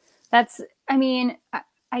 So that's, I mean,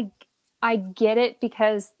 I get it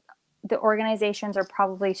because the organizations are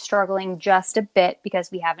probably struggling just a bit because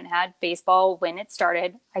we haven't had baseball when it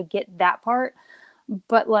started. I get that part,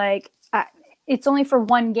 but like it's only for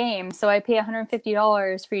one game, so I pay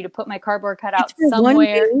 $150 for you to put my cardboard cutout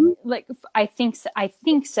somewhere. Like I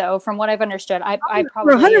think so. From what I've understood, I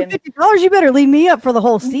probably for $150. You better leave me up for the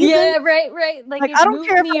whole season. Yeah, right. Like I don't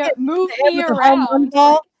care if move me around.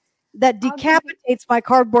 That decapitates my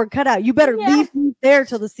cardboard cutout. You better leave me there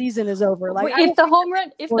till the season is over. Like if the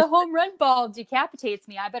home run ball decapitates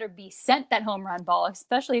me, I better be sent that home run ball,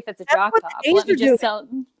 especially if it's a drop top. Let me just sell.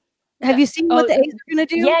 Have you seen what the A's are going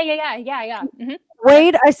to do? Yeah. Mm-hmm.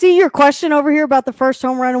 Wade, I see your question over here about the first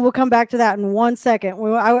home run, and we'll come back to that in 1 second.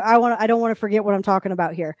 I don't want to forget what I'm talking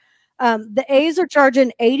about here. The A's are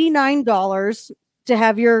charging $89 to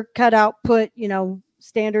have your cutout put, you know,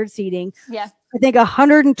 standard seating. Yeah. I think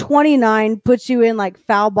 $129 puts you in like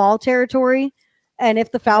foul ball territory. And if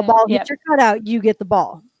the foul ball hits your cutout, you get the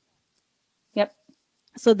ball. Yep.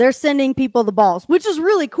 So they're sending people the balls, which is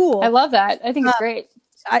really cool. I love that. I think it's great.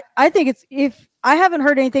 I think if I haven't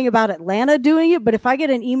heard anything about Atlanta doing it, but if I get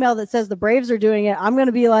an email that says the Braves are doing it, I'm going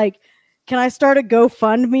to be like, can I start a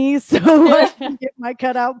GoFundMe so I can get my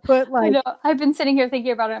cutout put? Like, I know. I've been sitting here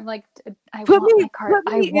thinking about it. I'm like, I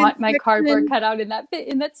want my cardboard cutout in that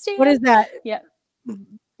stand. What is that? Yeah.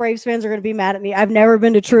 Braves fans are going to be mad at me. I've never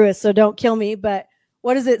been to Truist, so don't kill me. But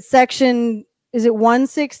what is it? Is it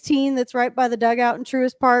 116 that's right by the dugout in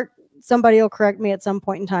Truist Park? Somebody will correct me at some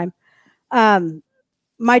point in time.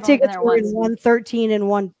 My tickets were in 113 and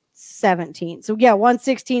 117. So yeah,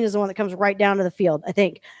 116 is the one that comes right down to the field, I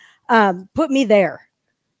think. Put me there.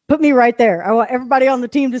 Put me right there. I want everybody on the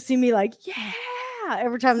team to see me like, yeah,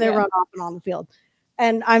 every time they run off and on the field.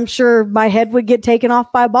 And I'm sure my head would get taken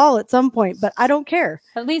off by a ball at some point, but I don't care.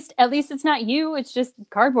 At least it's not you. It's just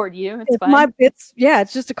cardboard you. It's fine.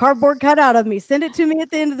 It's just a cardboard cutout of me. Send it to me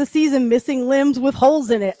at the end of the season, missing limbs with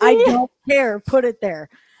holes in it. I don't care. Put it there.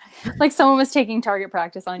 Like someone was taking target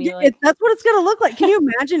practice on you. That's what it's going to look like. Can you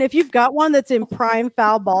imagine if you've got one that's in prime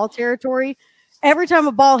foul ball territory? Every time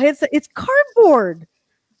a ball hits it, it's cardboard.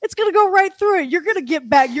 It's going to go right through it. You're going to get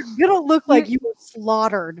back. You're going to look like you were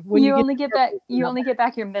slaughtered. When you only get back. You only get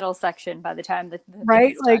back your middle section by the time the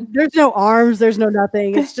right. Like there's no arms. There's no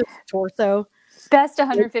nothing. It's just torso. Best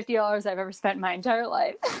 $150 I've ever spent in my entire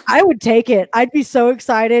life. I would take it. I'd be so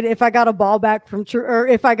excited if I got a ball back from or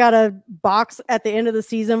if I got a box at the end of the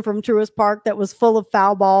season from Truist Park that was full of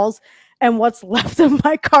foul balls and what's left of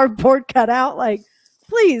my cardboard cutout. Like,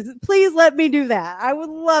 please let me do that. I would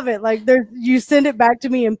love it. Like you send it back to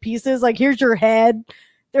me in pieces. Like here's your head.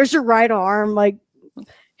 There's your right arm. Like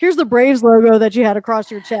here's the Braves logo that you had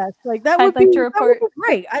across your chest. Like that would be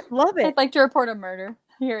great. I'd love it. I'd like to report a murder.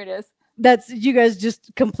 Here it is. You guys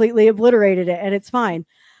just completely obliterated it and it's fine.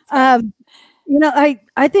 You know, I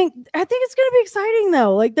think it's going to be exciting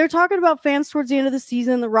though. Like they're talking about fans towards the end of the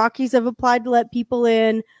season. The Rockies have applied to let people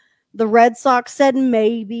in. The Red Sox said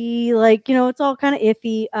maybe, like, you know, it's all kind of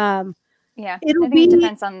iffy.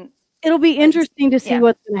 It'll be interesting to see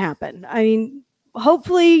what's going to happen. I mean,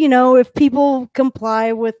 hopefully, you know, if people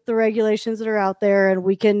comply with the regulations that are out there and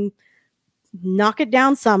we can knock it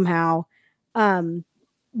down somehow,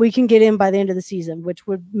 we can get in by the end of the season, which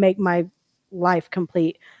would make my life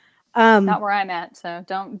complete. Not where I'm at, so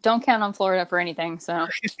don't count on Florida for anything. So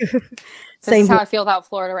this is how I feel about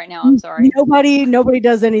Florida right now. I'm sorry. Nobody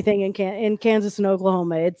does anything in Kansas and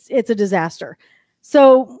Oklahoma. It's a disaster.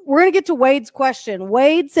 So we're gonna get to Wade's question.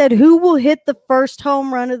 Wade said, "Who will hit the first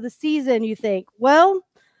home run of the season, you think?" Well,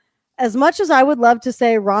 as much as I would love to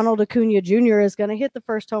say Ronald Acuna Jr. is going to hit the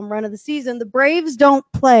first home run of the season, the Braves don't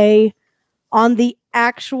play on the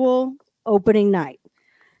actual opening night.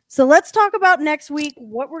 So let's talk about next week,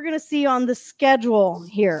 what we're going to see on the schedule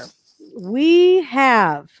here. We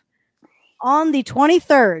have on the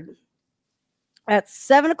 23rd at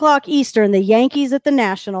 7 o'clock Eastern, the Yankees at the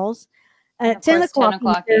Nationals. And at 10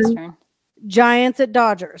 o'clock Eastern, Giants at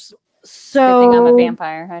Dodgers. So good thing I'm a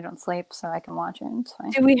vampire. I don't sleep, so I can watch it. It's fine.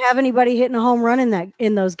 Do we have anybody hitting a home run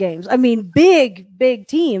in those games? I mean, big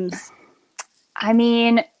teams. I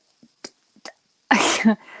mean,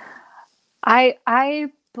 I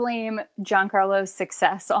blame Giancarlo's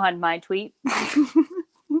success on my tweet.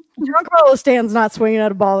 Giancarlo Stanton's not swinging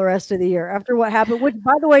at a ball the rest of the year after what happened. Which,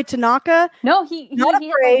 by the way, Tanaka. No, he hit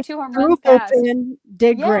like 2 home runs fast.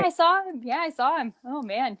 Did great. I saw him. Yeah, I saw him. Oh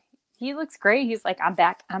man, he looks great. He's like, I'm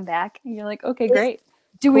back. And you're like, okay, great.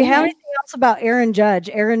 Do we have anything else about Aaron Judge?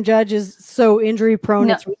 Aaron Judge is so injury prone.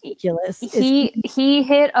 No, it's ridiculous. He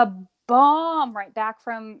hit a bomb right back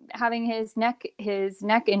from having his neck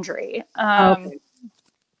injury. Okay.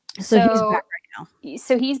 So he's back right now.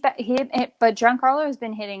 So he's back. But Giancarlo has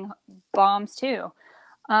been hitting bombs too.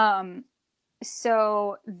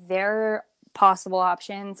 So they're possible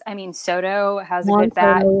options. I mean, Soto has a good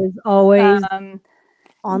bat. Is always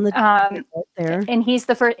on the there, and he's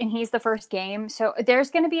the first game. So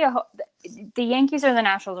there's going to be the Yankees or the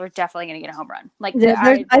Nationals are definitely going to get a home run. Like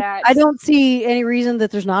I don't see any reason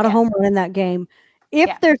that there's not a home run in that game. If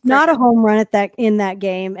there's not a home run in that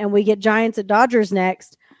game, and we get Giants at Dodgers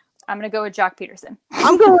next, I'm going to go with Jock Peterson.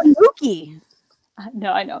 I'm going Mookie.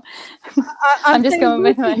 No, I know. I'm just going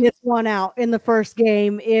with hits one out in the first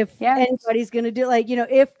game. If anybody's going to do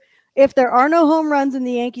if there are no home runs in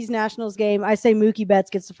the Yankees Nationals game, I say Mookie Betts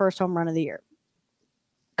gets the first home run of the year.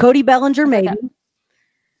 Cody Bellinger, maybe.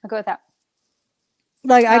 I'll go with that.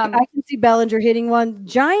 Like I can see Bellinger hitting one.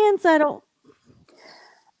 Giants, I don't.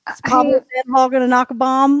 Is Pablo Sandoval going to knock a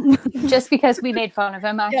bomb? Just because we made fun of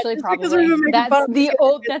him, actually, probably. That's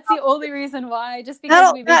the only reason why. Just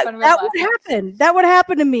because we made fun of him. That would happen. That would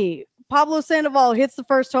happen to me. Pablo Sandoval hits the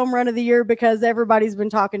first home run of the year because everybody's been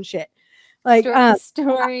talking shit. Like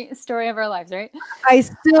story of our lives, right? I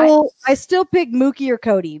still pick Mookie or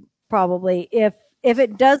Cody probably. If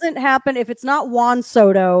it doesn't happen, if it's not Juan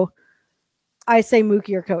Soto, I say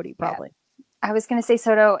Mookie or Cody probably. Yeah. I was going to say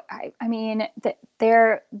Soto. I mean,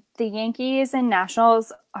 the Yankees and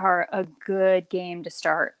Nationals are a good game to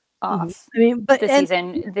start off. I mean, but the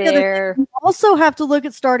season. You also have to look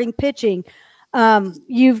at starting pitching.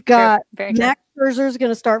 You've got Max Scherzer is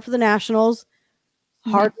going to start for the Nationals.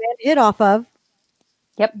 Hard man to hit off of.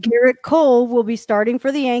 Yep. Garrett Cole will be starting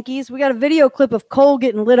for the Yankees. We got a video clip of Cole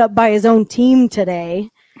getting lit up by his own team today.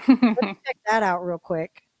 Let's check that out real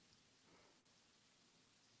quick.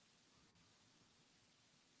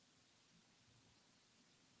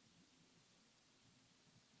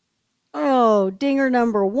 Oh, dinger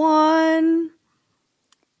number 1.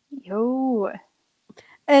 Yo.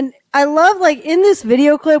 And I love, like, in this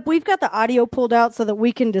video clip, we've got the audio pulled out so that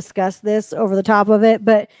we can discuss this over the top of it.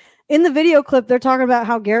 But in the video clip, they're talking about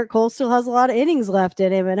how Garrett Cole still has a lot of innings left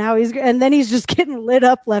in him and how and then he's just getting lit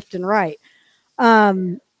up left and right.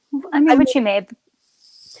 What you made.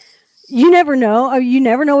 You never know. You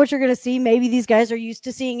never know what you're going to see. Maybe these guys are used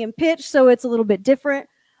to seeing him pitch, so it's a little bit different.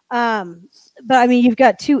 But I mean, you've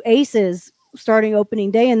got 2 aces starting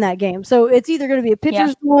opening day in that game. So it's either going to be a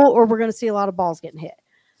pitcher's duel or we're going to see a lot of balls getting hit.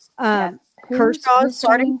 Kershaw is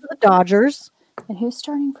starting for the Dodgers. And who's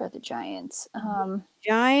starting for the Giants?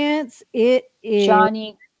 Giants, it is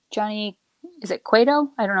Johnny. Is it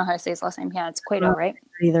Cueto? I don't know how to say his last name. Yeah, it's Cueto, right?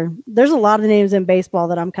 Either. There's a lot of names in baseball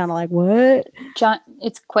that I'm kind of like, what?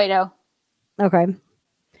 It's Cueto. Okay.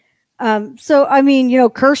 So I mean,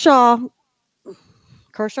 Kershaw's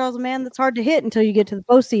a man that's hard to hit until you get to the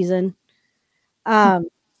postseason.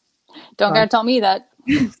 Don't gotta tell me that.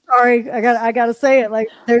 Sorry, I gotta say it. Like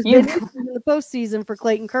there's been in the postseason for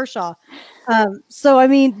Clayton Kershaw. So I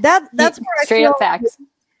mean that's where straight up facts.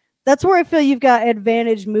 That's where I feel you've got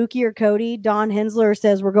advantage Mookie or Cody. Don Hensler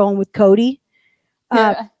says we're going with Cody.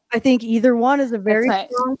 I think either one is a very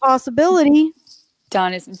strong possibility.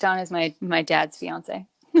 Don is my dad's fiance.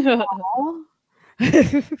 Yeah,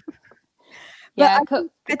 I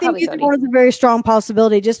think either one is a very strong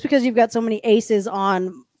possibility just because you've got so many aces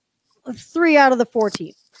on 3 out of the 4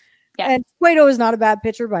 teams. And Cueto is not a bad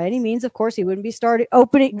pitcher by any means. Of course, he wouldn't be starting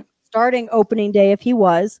opening day if he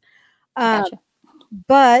was. Gotcha.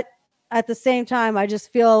 But at the same time, I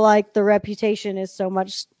just feel like the reputation is so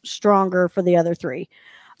much stronger for the other three.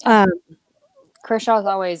 Kershaw's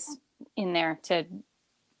always in there to.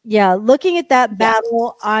 Yeah, looking at that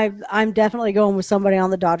battle, I'm definitely going with somebody on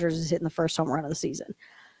the Dodgers who's hitting the first home run of the season.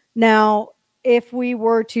 Now, if we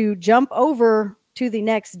were to jump over to the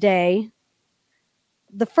next day,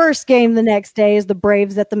 the first game the next day is the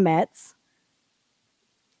Braves at the Mets.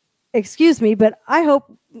 Excuse me, but I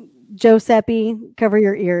hope, Giuseppe, cover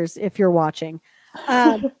your ears if you're watching.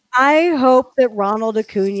 I hope that Ronald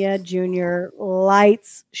Acuna Jr.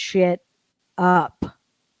 lights shit up.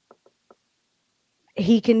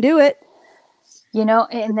 He can do it. You know,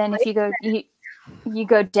 and then if you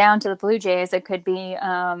go down to the Blue Jays, it could be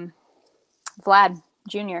Vlad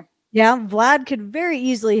Jr. Yeah, Vlad could very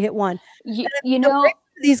easily hit one. You know,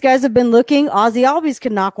 these guys have been looking. Ozzy Albies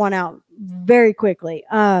could knock one out very quickly.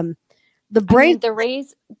 The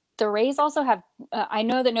Rays also have. I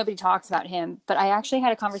know that nobody talks about him, but I actually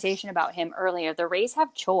had a conversation about him earlier. The Rays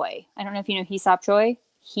have Choi. I don't know if you know Hee-Seop Choi.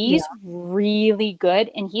 He's really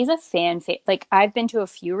good, and he's a fan favorite. Like, I've been to a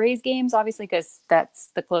few Rays games, obviously, because that's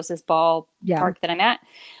the closest ball park that I'm at.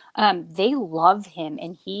 They love him,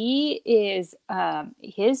 and he is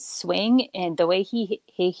his swing and the way he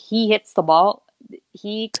hits the ball.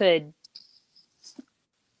 He could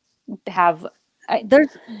have.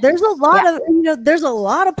 There's a lot of there's a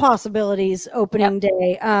lot of possibilities opening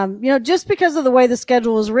day. Just because of the way the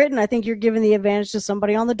schedule is written, I think you're giving the advantage to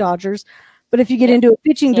somebody on the Dodgers. But if you get into a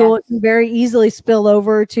pitching duel, it can very easily spill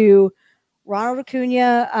over to Ronald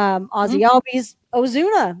Acuna, Ozzy Albies,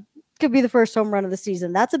 Ozuna could be the first home run of the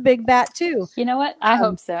season. That's a big bat too. You know what? I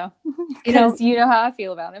hope so. Because you know how I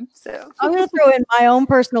feel about him. So I'm going to throw in my own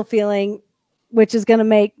personal feeling, which is going to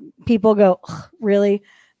make people go, really?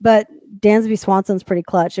 But Dansby Swanson's pretty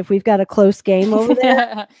clutch. If we've got a close game over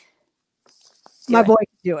there, my boy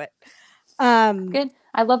can do it. Good.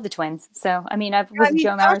 I love the Twins. So, I mean, I've with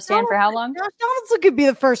Joe Mauer stand for how long? Josh Donaldson could be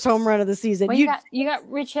the first home run of the season. Well, you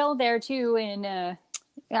got Rich Hill there too, and I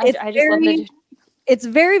just love the. It's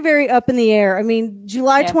very, very up in the air. I mean,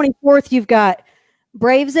 July 24th, you've got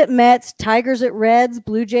Braves at Mets, Tigers at Reds,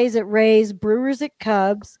 Blue Jays at Rays, Brewers at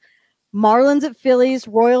Cubs, Marlins at Phillies,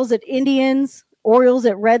 Royals at Indians, Orioles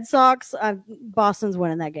at Red Sox. Boston's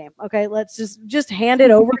winning that game. Okay, let's just hand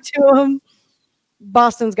it over to them.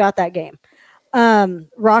 Boston's got that game.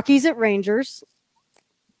 Rockies at Rangers.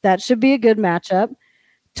 That should be a good matchup.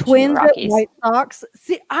 Twins at White Sox.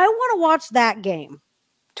 See, I want to watch that game.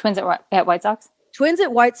 Twins at White Sox? Twins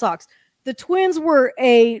at White Sox. The Twins were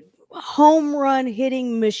a home run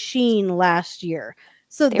hitting machine last year.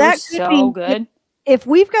 So they that were so good. If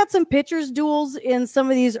we've got some pitchers duels in some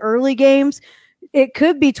of these early games, it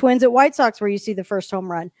could be Twins at White Sox where you see the first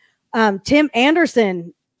home run. Tim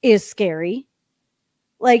Anderson is scary.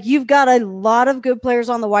 Like, you've got a lot of good players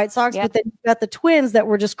on the White Sox, but then you've got the Twins that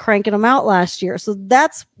were just cranking them out last year. So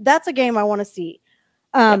that's a game I want to see.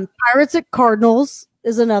 Pirates at Cardinals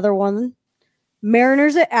is another one.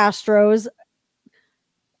 Mariners at Astros.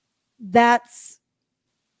 The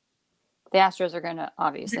Astros are going to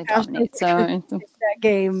obviously dominate. So that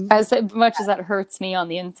game, as much as that hurts me on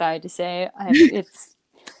the inside to say, it's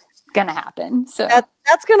going to happen. So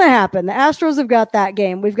that's going to happen. The Astros have got that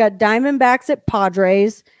game. We've got Diamondbacks at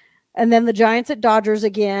Padres, and then the Giants at Dodgers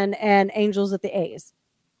again, and Angels at the A's.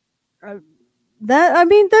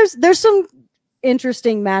 There's some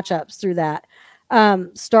interesting matchups through that.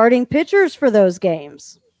 Starting pitchers for those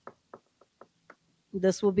games.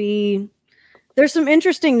 There's some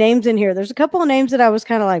interesting names in here. There's a couple of names that I was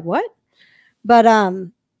kind of like, what? But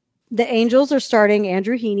the Angels are starting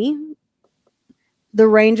Andrew Heaney. The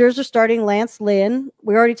Rangers are starting Lance Lynn.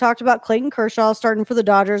 We already talked about Clayton Kershaw starting for the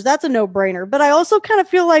Dodgers. That's a no-brainer. But I also kind of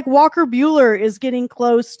feel like Walker Buehler is getting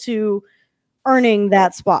close to earning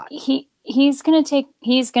that spot. He's gonna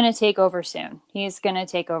take over soon. He's gonna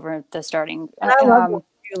take over the starting. I love Walker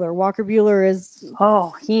Buehler. Walker Buehler is.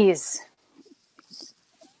 Oh, that's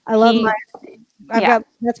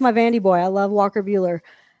my Vandy boy. I love Walker Buehler.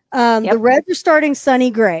 The Reds are starting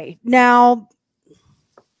Sonny Gray. Now,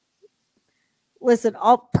 listen,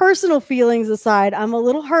 all personal feelings aside, I'm a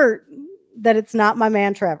little hurt that it's not my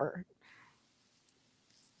man Trevor.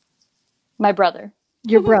 My brother.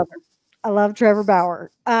 Your brother. I love Trevor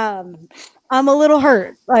Bauer. I'm a little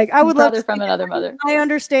hurt. Like, I would love to from another mother. I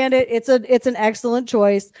understand it. It's an excellent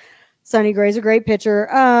choice. Sonny Gray's a great pitcher.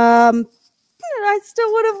 I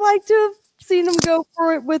still would have liked to have seen him go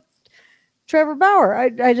for it with Trevor Bauer. I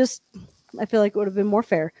feel like it would have been more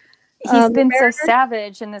fair. He's been so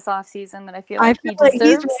savage in this offseason that I feel like he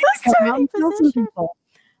deserves to come out and kill some people.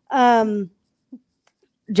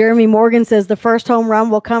 Jeremy Morgan says the first home run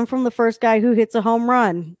will come from the first guy who hits a home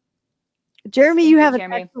run. Jeremy, you have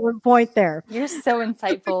an excellent point there. You're so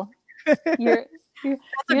insightful. You're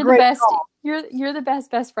the best. Call. You're the best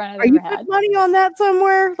friend I've ever had. Are you putting money on that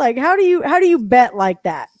somewhere? Like, how do you bet like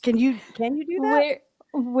that? Can you do that?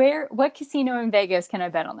 What casino in Vegas can I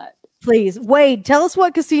bet on that? Please, Wade, tell us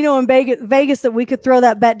what casino in Vegas that we could throw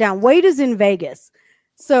that bet down. Wade is in Vegas.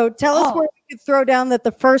 So tell us where we could throw down that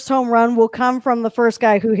the first home run will come from the first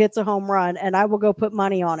guy who hits a home run, and I will go put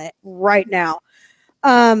money on it right now.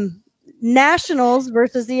 Nationals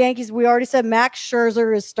versus the Yankees. We already said Max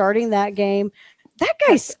Scherzer is starting that game. That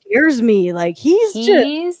guy scares me. Like he's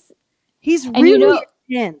really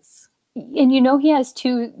intense. And he has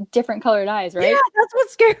 2 different colored eyes, right? Yeah, that's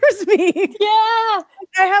what scares me. Yeah.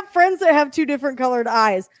 I have friends that have 2 different colored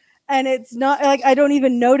eyes. And it's not like I don't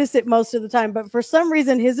even notice it most of the time, but for some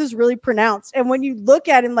reason his is really pronounced. And when you look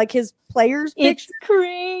at him, like his players, it's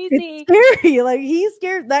crazy. It's scary. Like he's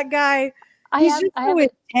scared. That guy. He's just so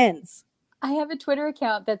intense. I have a Twitter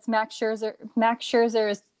account that's Max Scherzer. Max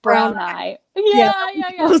Scherzer's brown eye. Yeah.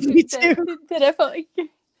 Me too.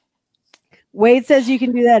 Wade says you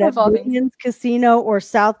can do that at Williams Casino or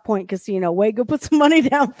South Point Casino. Wade, go put some money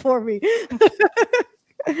down for me.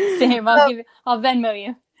 Same. I'll Venmo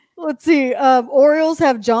you. Let's see. Orioles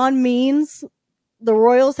have John Means. The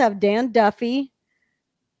Royals have Dan Duffy.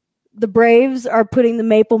 The Braves are putting the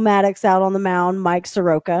Maple Maddox out on the mound, Mike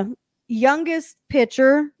Soroka. Youngest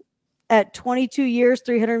pitcher at 22 years,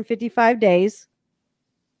 355 days.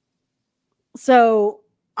 So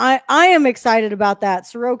I am excited about that.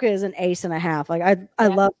 Soroka is an ace and a half. Like I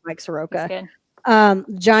love Mike Soroka.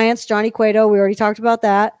 Giants, Johnny Cueto. We already talked about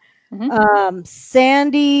that. Mm-hmm.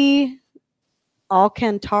 Sandy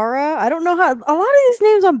Alcantara. I don't know how a lot of these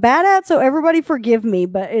names I'm bad at, so everybody forgive me,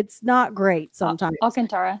 but it's not great sometimes.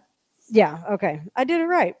 Alcantara. Yeah. Okay. I did it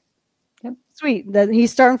right. Yep. Sweet.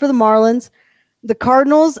 He's starting for the Marlins. The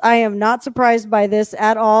Cardinals, I am not surprised by this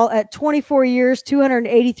at all. At 24 years,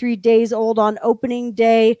 283 days old on opening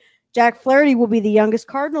day, Jack Flaherty will be the youngest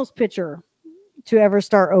Cardinals pitcher to ever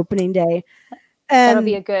start opening day. And that'll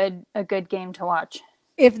be a good game to watch.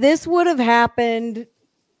 If this would have happened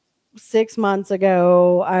 6 months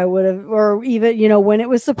ago, I would have, or even, when it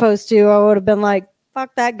was supposed to, I would have been like,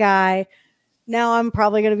 fuck that guy. Now I'm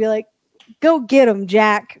probably going to be like, go get him,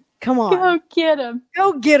 Jack. Come on. Go get him.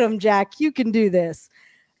 Go get him, Jack. You can do this.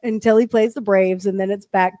 Until he plays the Braves, and then it's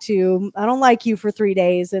back to, I don't like you for 3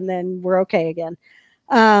 days, and then we're okay again.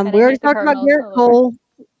 We already talked about Garrett Cole.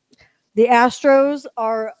 The Astros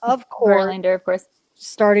are, of course, Verlander, of course,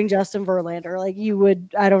 starting Justin Verlander. Like you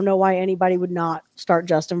would, I don't know why anybody would not start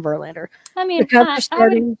Justin Verlander. I mean,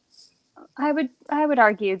 I would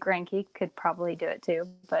argue Greinke could probably do it too,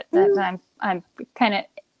 but I'm kind of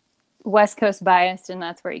West Coast biased, and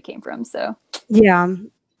that's where he came from. So yeah,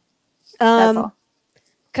 that's all.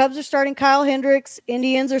 Cubs are starting Kyle Hendricks.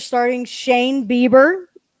 Indians are starting Shane Bieber.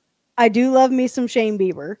 I do love me some Shane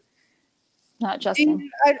Bieber. Not Justin.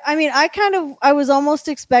 I was almost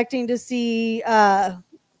expecting to see. I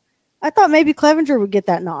thought maybe Clevenger would get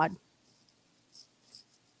that nod.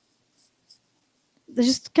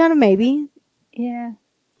 Just kind of maybe. Yeah.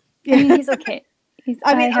 I mean, he's okay.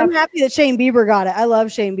 I'm happy that Shane Bieber got it. I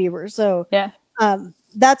love Shane Bieber. So yeah,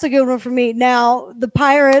 that's a good one for me. Now the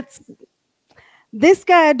Pirates. This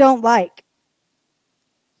guy I don't like.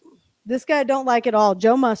 This guy I don't like at all.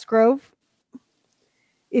 Joe Musgrove.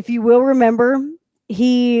 If you will remember,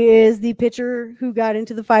 he is the pitcher who got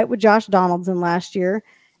into the fight with Josh Donaldson last year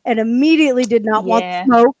and immediately did not want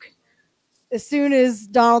smoke. As soon as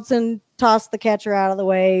Donaldson tossed the catcher out of the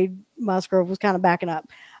way, Musgrove was kind of backing up.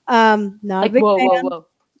 Not a big fan.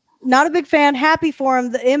 Not a big fan. Happy for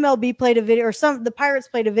him. The MLB played a video, the Pirates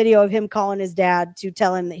played a video of him calling his dad to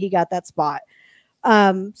tell him that he got that spot.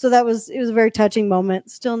 So it was a very touching moment.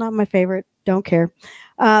 Still not my favorite. Don't care.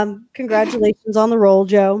 Congratulations on the roll,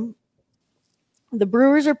 Joe. The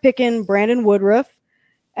Brewers are picking Brandon Woodruff,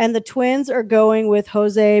 and the Twins are going with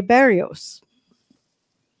Jose Barrios.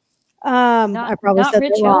 I probably said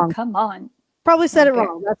it wrong. Come on. Probably said it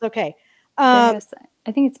wrong. That's okay. I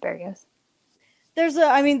think it's Barrios. There's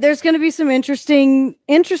going to be some interesting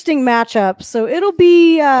matchups. So it'll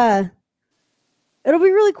be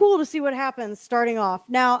really cool to see what happens starting off.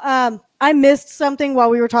 Now, I missed something while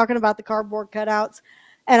we were talking about the cardboard cutouts,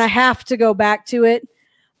 and I have to go back to it.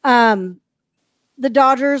 The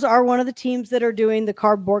Dodgers are one of the teams that are doing the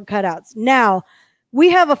cardboard cutouts. Now,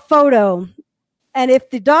 we have a photo, and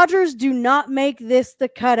if the Dodgers do not make this the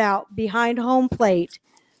cutout behind home plate,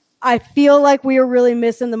 I feel like we are really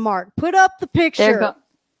missing the mark. Put up the picture.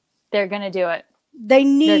 They're going to do it. They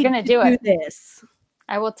need to do this.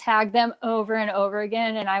 I will tag them over and over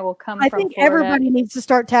again, and I will come I from think Florida. everybody needs to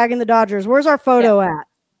start tagging the Dodgers. Where's our photo at?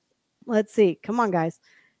 Let's see. Come on, guys.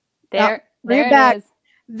 There it is.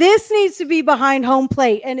 This needs to be behind home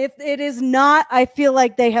plate. And if it is not, I feel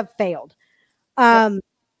like they have failed.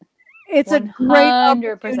 It's 100%. A great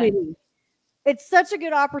opportunity. It's such a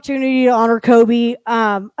good opportunity to honor Kobe.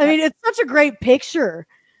 I mean, it's such a great picture.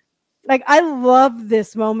 Like, I love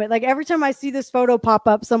this moment. Like, every time I see this photo pop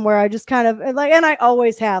up somewhere, I just kind of like, and I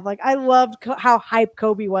always have. Like, I loved how hyped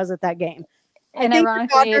Kobe was at that game. And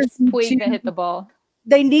ironically, it's Puig that hit the ball.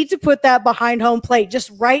 They need to put that behind home plate,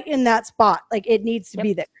 just right in that spot. Like, it needs to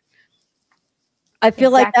be there. I feel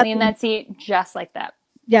like that's in that seat, just like that.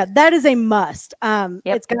 Yeah, that is a must.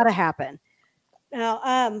 It's got to happen.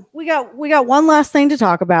 Now, we got one last thing to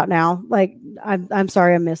talk about now. Like, I'm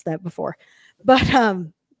sorry I missed that before, but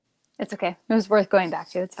it's okay. It was worth going back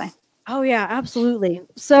to. It's fine. Oh yeah, absolutely.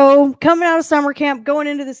 So coming out of summer camp, going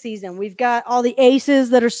into the season, we've got all the aces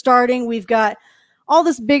that are starting. We've got all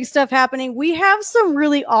this big stuff happening. We have some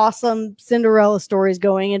really awesome Cinderella stories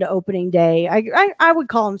going into opening day. I would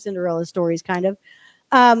call them Cinderella stories, kind of.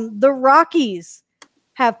 The Rockies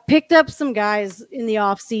have picked up some guys in the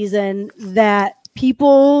offseason that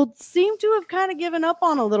people seem to have kind of given up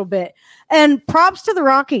on a little bit. And props to the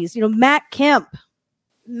Rockies. You know, Matt Kemp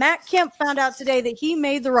found out today that he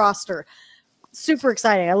made the roster. Super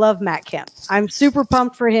exciting. I love Matt Kemp. I'm super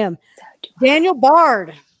pumped for him. Daniel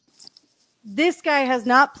Bard. This guy has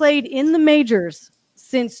not played in the majors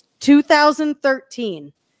since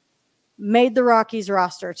 2013. Made the Rockies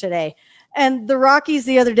roster today. And the Rockies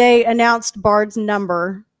the other day announced Bard's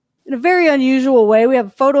number in a very unusual way. We have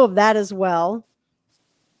a photo of that as well.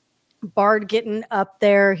 Bard getting up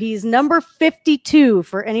there. He's number 52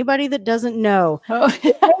 for anybody that doesn't know. Oh.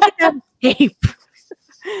 The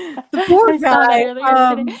poor guy.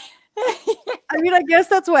 I mean, I guess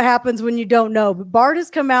that's what happens when you don't know. But Bard has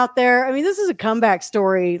come out there. I mean, this is a comeback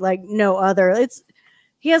story like no other.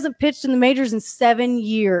 He hasn't pitched in the majors in 7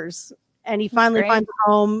 years, and he finally finds a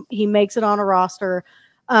home. He makes it on a roster.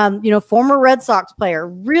 Former Red Sox player.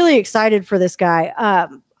 Really excited for this guy.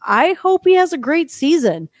 I hope he has a great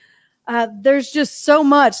season. There's just so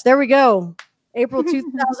much. There we go. April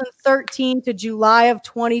 2013 to July of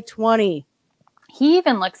 2020. He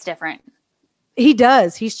even looks different. He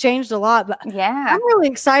does. He's changed a lot, but yeah, I'm really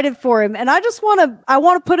excited for him. And I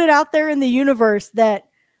want to put it out there in the universe that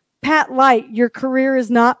Pat Light, your career is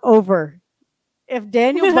not over. If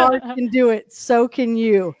Daniel Bard can do it, so can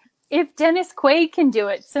you. If Dennis Quaid can do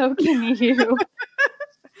it, so can you.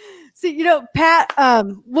 See, Pat,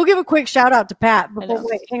 we'll give a quick shout out to Pat.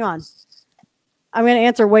 Wait, hang on. I'm going to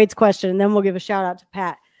answer Wade's question, and then we'll give a shout out to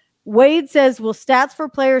Pat. Wade says, will stats for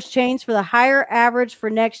players change for the higher average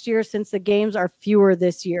for next year since the games are fewer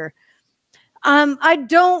this year?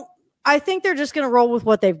 I think they're just going to roll with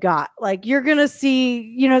what they've got. Like, you're going to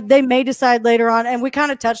see, they may decide later on, and we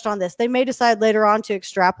kind of touched on this. They may decide later on to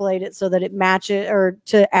extrapolate it so that it matches or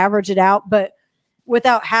to average it out. But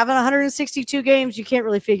without having 162 games, you can't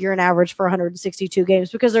really figure an average for 162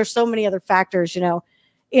 games because there's so many other factors,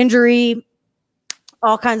 injury,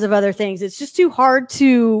 all kinds of other things. It's just too hard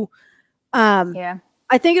to,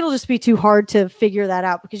 I think it'll just be too hard to figure that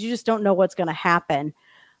out because you just don't know what's going to happen.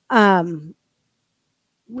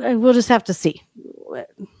 We'll just have to see.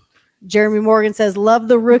 Jeremy Morgan says, love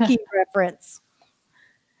the rookie reference.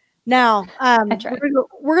 Now,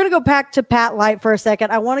 we're going to go back to Pat Light for a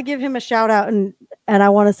second. I want to give him a shout out and I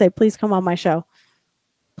want to say, please come on my show.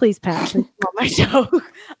 Please, Pat, please come on my show.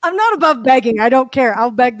 I'm not above begging. I don't care. I'll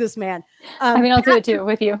beg this man. I'll do it too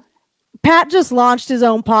with you. Pat just launched his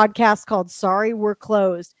own podcast called Sorry, We're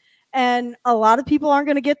Closed. And a lot of people aren't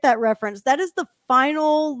going to get that reference. That is the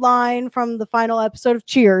final line from the final episode of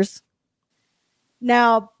Cheers.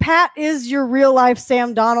 Now, Pat is your real life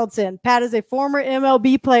Sam Donaldson. Pat is a former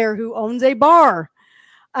MLB player who owns a bar.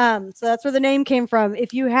 So that's where the name came from.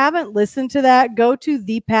 If you haven't listened to that, go to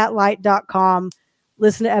thepatlight.com.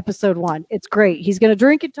 Listen to episode 1. It's great. He's going to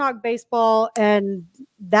drink and talk baseball, and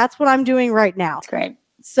that's what I'm doing right now. It's great.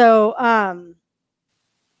 So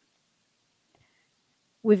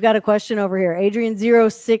we've got a question over here. Adrian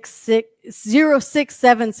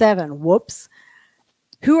 0677. Whoops.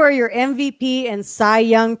 Who are your MVP and Cy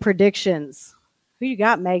Young predictions? Who you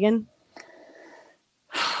got, Megan?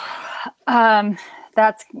 I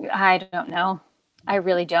don't know. I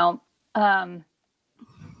really don't.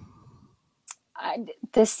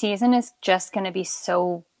 This season is just going to be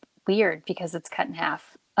so weird because it's cut in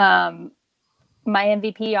half. my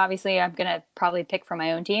MVP, obviously, I'm going to probably pick for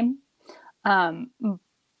my own team.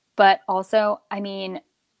 But also, I mean,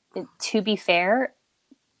 to be fair,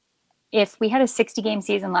 if we had a 60-game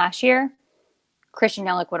season last year, Christian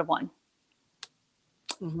Yelich would have won.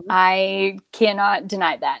 Mm-hmm. I cannot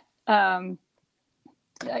deny that.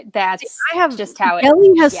 That's just how it.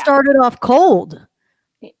 Yelich has started off cold.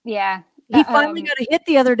 Yeah. He finally got a hit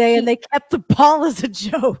the other day, and they kept the ball as a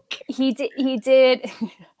joke. He did.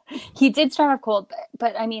 He did start off cold,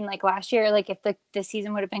 but I mean, like last year, like if the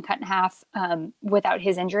season would have been cut in half without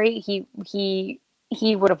his injury, he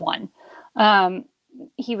would have won.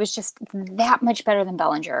 He was just that much better than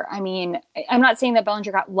Bellinger. I mean, I'm not saying that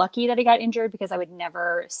Bellinger got lucky that he got injured, because I would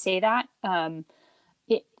never say that.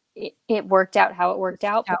 It worked out how it worked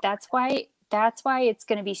out, but that's why it's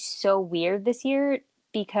going to be so weird this year,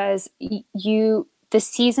 because the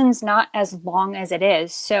season's not as long as it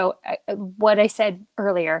is. So what I said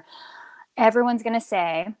earlier, everyone's going to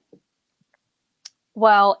say,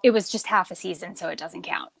 well, it was just half a season, so it doesn't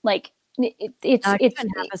count. Like it's half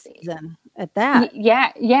a season at that.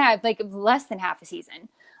 Yeah. Like less than half a season.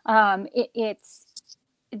 It's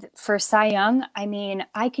for Cy Young. I mean,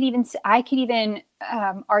 I could even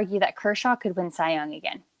argue that Kershaw could win Cy Young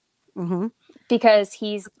again, mm-hmm. because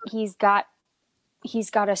he's got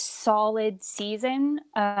a solid season.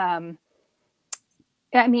 I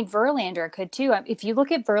mean, Verlander could too. If you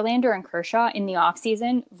look at Verlander and Kershaw in the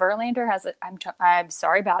offseason, Verlander has I'm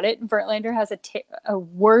sorry about it. Verlander has a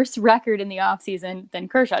worse record in the offseason than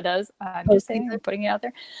Kershaw does. I'm just saying, I'm putting it out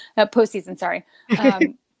there. Postseason, sorry.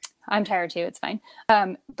 I'm tired too. It's fine.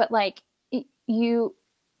 But like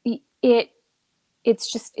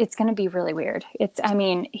it's going to be really weird. It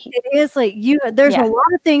is like there's a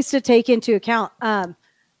lot of things to take into account.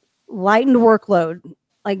 Lightened workload.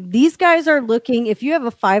 Like these guys are looking, if you have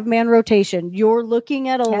a 5-man rotation, you're looking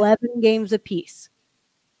at 11 games apiece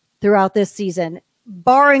throughout this season,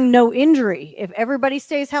 barring no injury. If everybody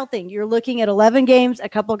stays healthy, you're looking at 11 games. A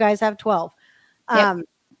couple guys have 12.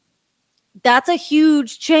 That's a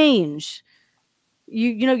huge change.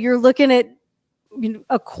 You're looking at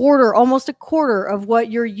almost a quarter of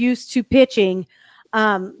what you're used to pitching.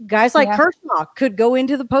 Guys like Kershaw could go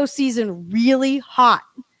into the postseason really hot.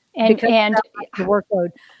 And the workload,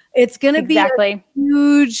 it's going to be a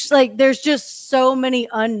huge, like there's just so many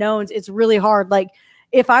unknowns. It's really hard. Like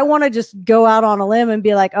if I want to just go out on a limb and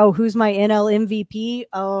be like, oh, who's my NL MVP?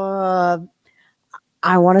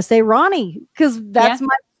 I want to say Ronnie, because that's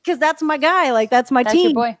my guy. Like that's my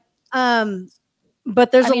team. Your boy.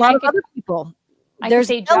 But there's a lot of other people. There's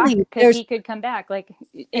say Jock, because he could come back. Like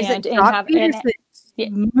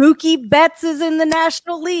Mookie Betts is in the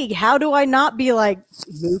National League. How do I not be like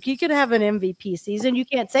Mookie could have an MVP season? You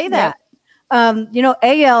can't say that.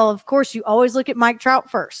 AL, of course, you always look at Mike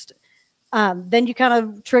Trout first. Then you kind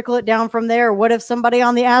of trickle it down from there. What if somebody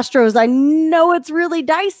on the Astros? I know it's really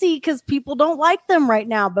dicey because people don't like them right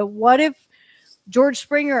now. But what if George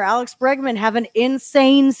Springer, Alex Bregman have an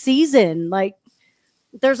insane season? Like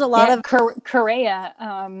there's a lot of Correa. Correa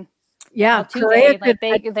like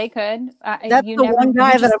they could. That's the one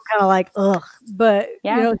guy that I'm kind of like, ugh. But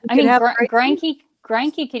Greinke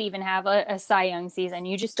could even have a Cy Young season.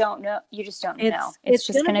 You just don't know. Know. It's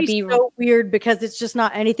just going to be so weird because it's just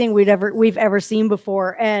not anything we've ever seen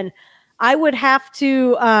before. And I would have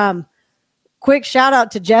to quick shout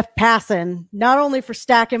out to Jeff Passan, not only for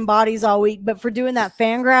stacking bodies all week, but for doing that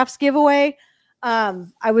Fangraphs giveaway.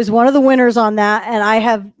 I was one of the winners on that, and I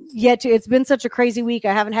have yet to. It's been such a crazy week.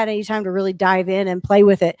 I haven't had any time to really dive in and play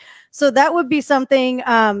with it. So that would be something.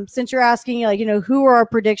 Since you're asking, who are our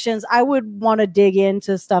predictions? I would want to dig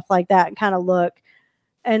into stuff like that and kind of look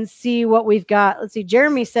and see what we've got. Let's see.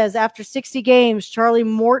 Jeremy says after 60 games, Charlie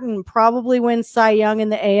Morton probably wins Cy Young in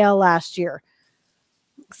the AL last year.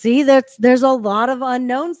 See, there's a lot of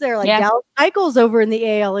unknowns there. Like Dallas Keuchel's over in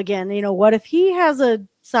the AL again. What if he has a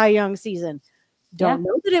Cy Young season? Don't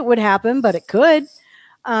know that it would happen, but it could.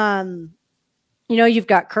 You've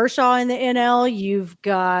got Kershaw in the NL. You've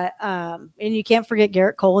got, and you can't forget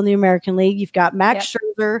Garrett Cole in the American League. You've got Max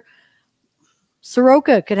Scherzer.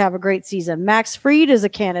 Soroka could have a great season. Max Fried is a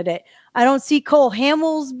candidate. I don't see Cole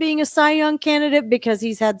Hamels being a Cy Young candidate because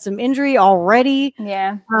he's had some injury already.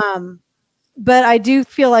 Yeah. But I do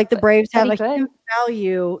feel like the Braves have a huge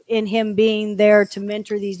value in him being there to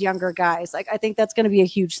mentor these younger guys. Like I think that's going to be a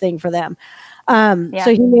huge thing for them.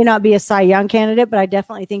 So he may not be a Cy Young candidate, but I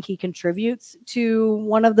definitely think he contributes to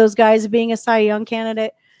one of those guys being a Cy Young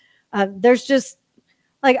candidate. There's just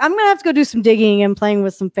like, I'm going to have to go do some digging and playing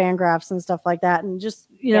with some Fangraphs and stuff like that. And just,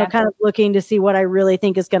 kind of looking to see what I really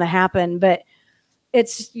think is going to happen. But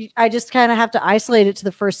I just kind of have to isolate it to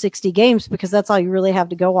the first 60 games because that's all you really have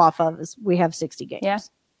to go off of is we have 60 games. Yeah.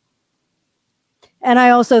 And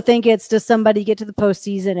I also think it's, does somebody get to the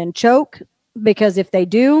postseason and choke? Because if they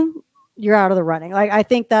do, you're out of the running. Like, I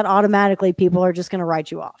think that automatically people are just going to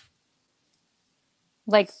write you off.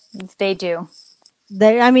 Like they do.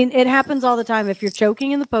 I mean, it happens all the time. If you're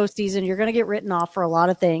choking in the postseason, you're going to get written off for a lot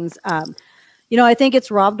of things. You know, I think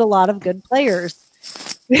it's robbed a lot of good players.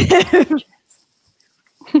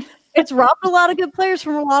 It's robbed a lot of good players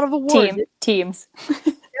from a lot of awards. Teams.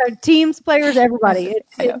 Teams, players, everybody.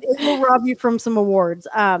 It will rob you from some awards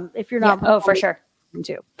if you're not. Oh, for sure.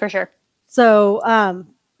 Too. For sure. So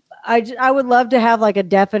I would love to have like a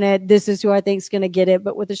definite, this is who I think is going to get it.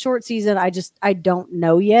 But with the short season, I don't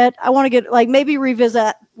know yet. I want to get like maybe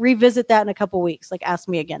revisit that in a couple weeks. Like ask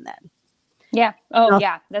me again then. Yeah. Oh,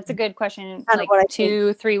 yeah. That's a good question. Like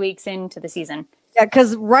 2-3 weeks into the season. Yeah,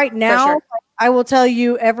 because right now, sure. I will tell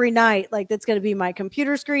you every night, like that's going to be my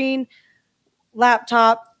computer screen,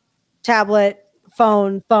 laptop, tablet,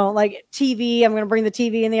 phone, like TV. I'm going to bring the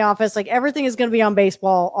TV in the office. Like everything is going to be on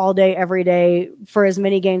baseball all day, every day for as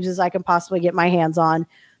many games as I can possibly get my hands on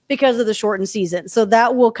because of the shortened season. So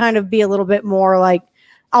that will kind of be a little bit more like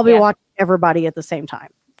I'll be watching everybody at the same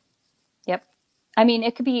time. Yep. I mean,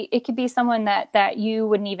 it could be someone that you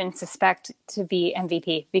wouldn't even suspect to be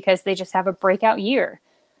MVP because they just have a breakout year.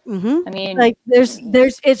 Mm-hmm. I mean, like this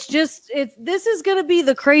is going to be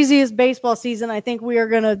the craziest baseball season I think we are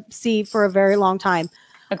going to see for a very long time.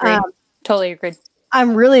 Agreed. Totally agreed.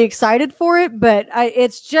 I'm really excited for it, but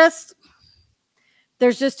there's just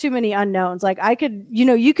too many unknowns. Like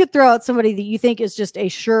you could throw out somebody that you think is just a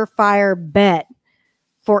surefire bet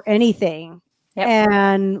for anything. Yep.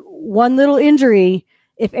 And one little injury,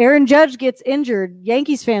 if Aaron Judge gets injured,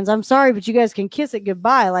 Yankees fans, I'm sorry, but you guys can kiss it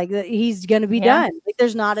goodbye. Like he's going to be done. Like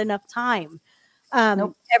there's not enough time.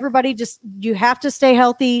 Nope. Everybody you have to stay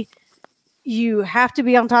healthy. You have to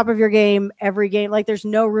be on top of your game every game. Like there's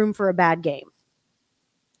no room for a bad game.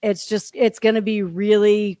 It's going to be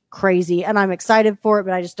really crazy and I'm excited for it,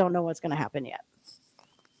 but I just don't know what's going to happen yet.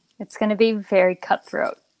 It's going to be very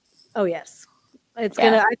cutthroat. Oh yes. It's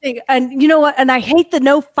gonna, I think, and you know what? And I hate the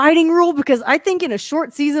no fighting rule because I think in a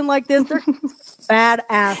short season like this, they're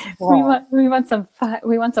badass balls. We want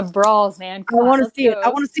some brawls, man. I want to see it. I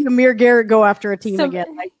want to see Amir Garrett go after a team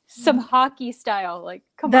again. Like, some hockey style. Like,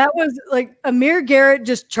 come on. That was like Amir Garrett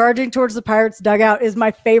just charging towards the Pirates dugout is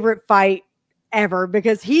my favorite fight ever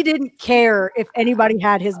because he didn't care if anybody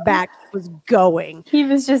had his back. He was going. He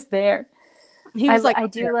was just there. He was like,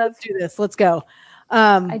 let's do this. Let's go.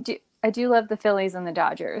 I do love the Phillies and the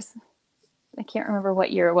Dodgers. I can't remember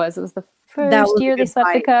what year it was. It was the first year they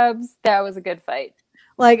swept the Cubs. That was a good fight.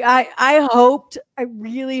 Like I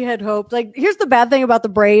really had hoped. Like here's the bad thing about the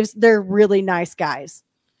Braves. They're really nice guys.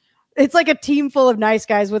 It's like a team full of nice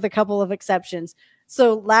guys with a couple of exceptions.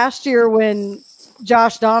 So last year when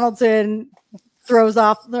Josh Donaldson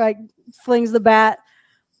flings the bat,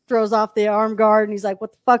 throws off the arm guard, and he's like,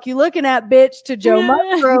 "What the fuck you looking at, bitch?" to Joe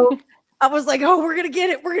Musgrove. I was like, oh, we're going to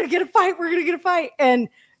get it. We're going to get a fight. We're going to get a fight. And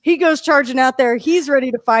he goes charging out there. He's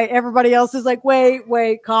ready to fight. Everybody else is like,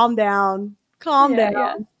 wait, calm down. Calm down.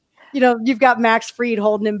 Yeah. You know, you've got Max Fried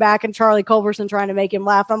holding him back and Charlie Culberson trying to make him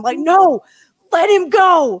laugh. I'm like, no, let him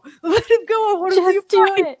go. Let him go. I want to see him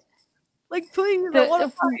fight. It. Like, please, I want to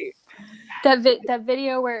fight. That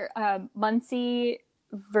video where Muncy,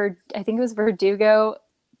 I think it was Verdugo,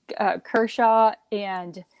 Kershaw,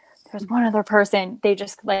 and there's one other person. They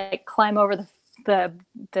just like climb over the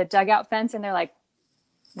dugout fence and they're like,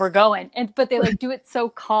 "We're going." But they like do it so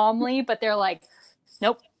calmly. But they're like,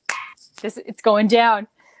 "Nope, it's going down."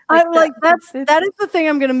 That is the thing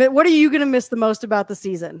I'm gonna miss. What are you gonna miss the most about the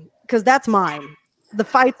season? Because that's mine. The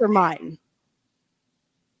fights are mine.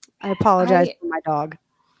 I apologize for my dog.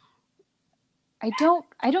 I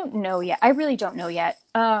don't know yet. I really don't know yet.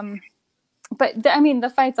 But I mean, the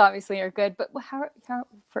fights obviously are good, but how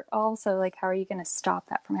are you going to stop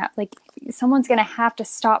that from happening? Like, someone's going to have to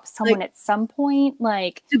stop someone at some point.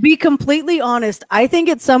 Like, to be completely honest, I think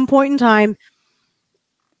at some point in time,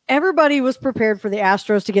 everybody was prepared for the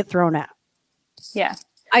Astros to get thrown at. Yeah,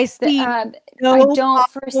 I see. I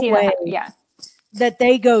don't foresee that. Yeah, that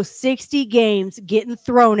they go 60 games getting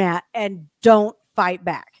thrown at and don't fight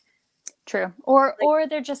back. True, or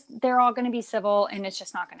they're all going to be civil, and it's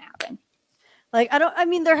just not going to happen. Like,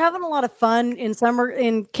 they're having a lot of fun in summer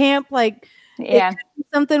in camp. Like, yeah,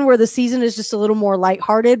 something where the season is just a little more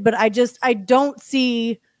lighthearted, but I don't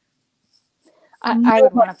see. I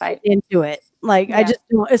would want to fight into it. Like, yeah. I just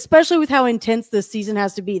don't, especially with how intense this season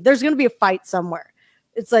has to be. There's going to be a fight somewhere.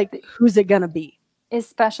 It's like, who's it going to be?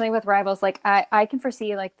 especially with rivals. Like I can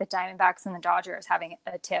foresee like the Diamondbacks and the Dodgers having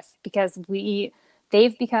a tiff because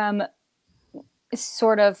they've become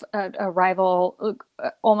sort of a rival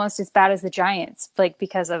almost as bad as the Giants, like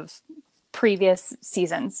because of previous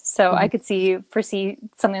seasons. So I could foresee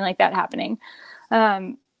something like that happening.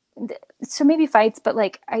 So maybe fights, but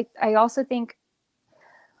like I also think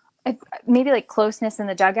maybe like closeness in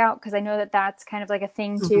the dugout, because I know that that's kind of like a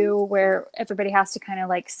thing too, where everybody has to kind of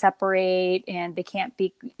like separate and they can't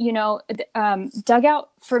be, dugout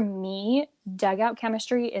for me, dugout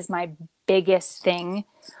chemistry is my biggest thing.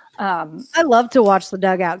 I love to watch the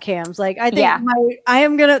dugout cams. Like I think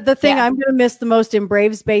I'm gonna miss the most in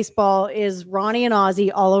Braves baseball is Ronnie and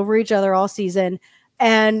Ozzy all over each other all season.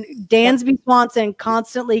 And Dansby Swanson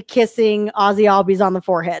constantly kissing Ozzy Albies on the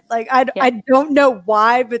forehead. Like I don't know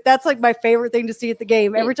why, but that's like my favorite thing to see at the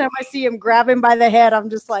game. Every time I see him grab him by the head, I'm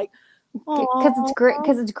just like, because it's great.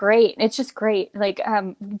 Because it's great. It's just great. Like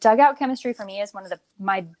dugout chemistry for me is one of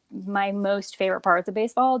my most favorite parts of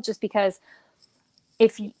baseball. Just because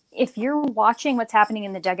if you're watching what's happening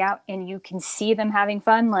in the dugout and you can see them having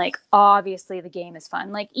fun, like obviously the game is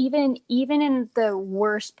fun. Like even in the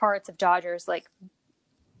worst parts of Dodgers, like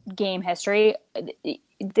game history, if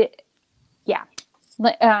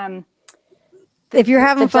you're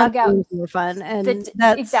having fun, dugout, you're fun, and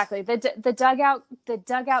exactly the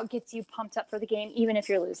dugout gets you pumped up for the game, even if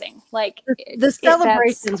you're losing. Like the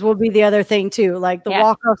celebrations will be the other thing too, like the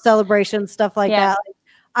walk-off celebrations, stuff like that. Like,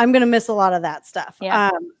 I'm gonna miss a lot of that stuff.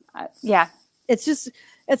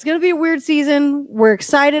 It's gonna be a weird season. We're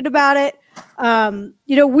excited about it.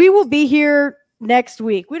 We will be here next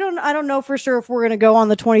week. I don't know for sure if we're going to go on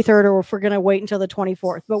the 23rd or if we're going to wait until the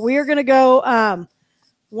 24th, but we are going to go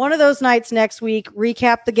one of those nights next week,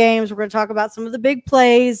 recap the games. We're going to talk about some of the big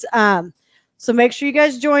plays. So make sure you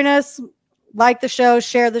guys join us, like the show,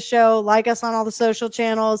 share the show, like us on all the social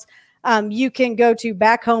channels. You can go to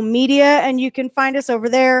Back Home Media and you can find us over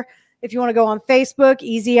there. If you want to go on Facebook,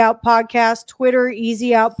 Easy Out Podcast, Twitter,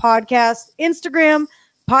 Easy Out Podcast, Instagram,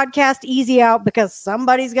 Podcast Easy Out, because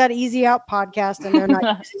somebody's got Easy Out Podcast and they're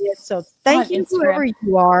not using it. So thank you, whoever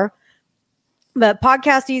you are. But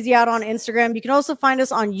Podcast Easy Out on Instagram. You can also find us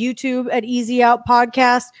on YouTube at Easy Out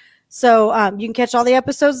Podcast. So you can catch all the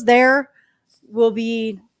episodes there. We'll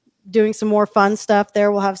be doing some more fun stuff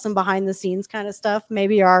there. We'll have some behind the scenes kind of stuff.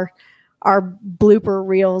 Maybe our blooper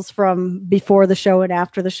reels from before the show and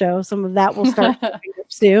after the show. Some of that will start coming up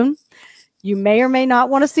soon. You may or may not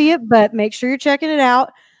want to see it, but make sure you're checking it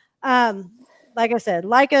out. Like I said,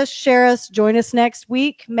 like us, share us, join us next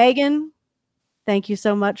week. Megan, thank you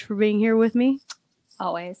so much for being here with me.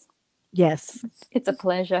 Always. Yes. It's a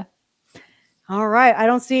pleasure. All right. I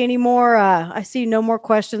don't see any more. I see no more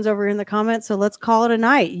questions over in the comments. So let's call it a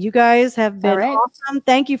night. You guys have been awesome.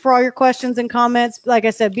 Thank you for all your questions and comments. Like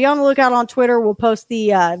I said, be on the lookout on Twitter. We'll post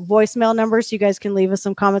the voicemail number so you guys can leave us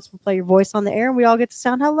some comments. We'll play your voice on the air and we all get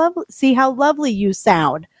to see how lovely you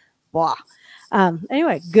sound. Blah.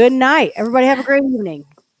 Anyway, good night. Everybody have a great evening.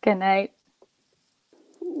 Good night.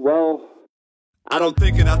 Well, I don't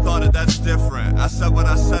think it, I thought it, that's different. I said what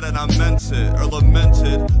I said and I meant it, or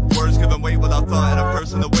lamented. Words given weight without thought in a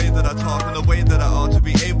person, the way that I talk and the way that I ought to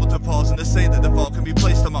be able to pause and to say that the fault can be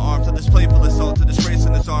placed on my arm, to display for assault, to disgrace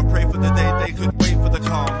in this arm. Pray for the day they could wait for the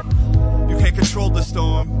calm. You can't control the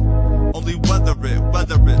storm, only weather it,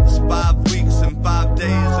 whether it's 5 weeks and 5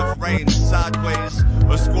 days of rain sideways,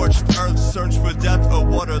 or scorched earth, search for death, or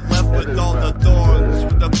water left with all the thorns,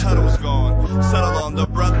 with the petals gone, settle on the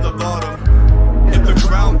breath of autumn.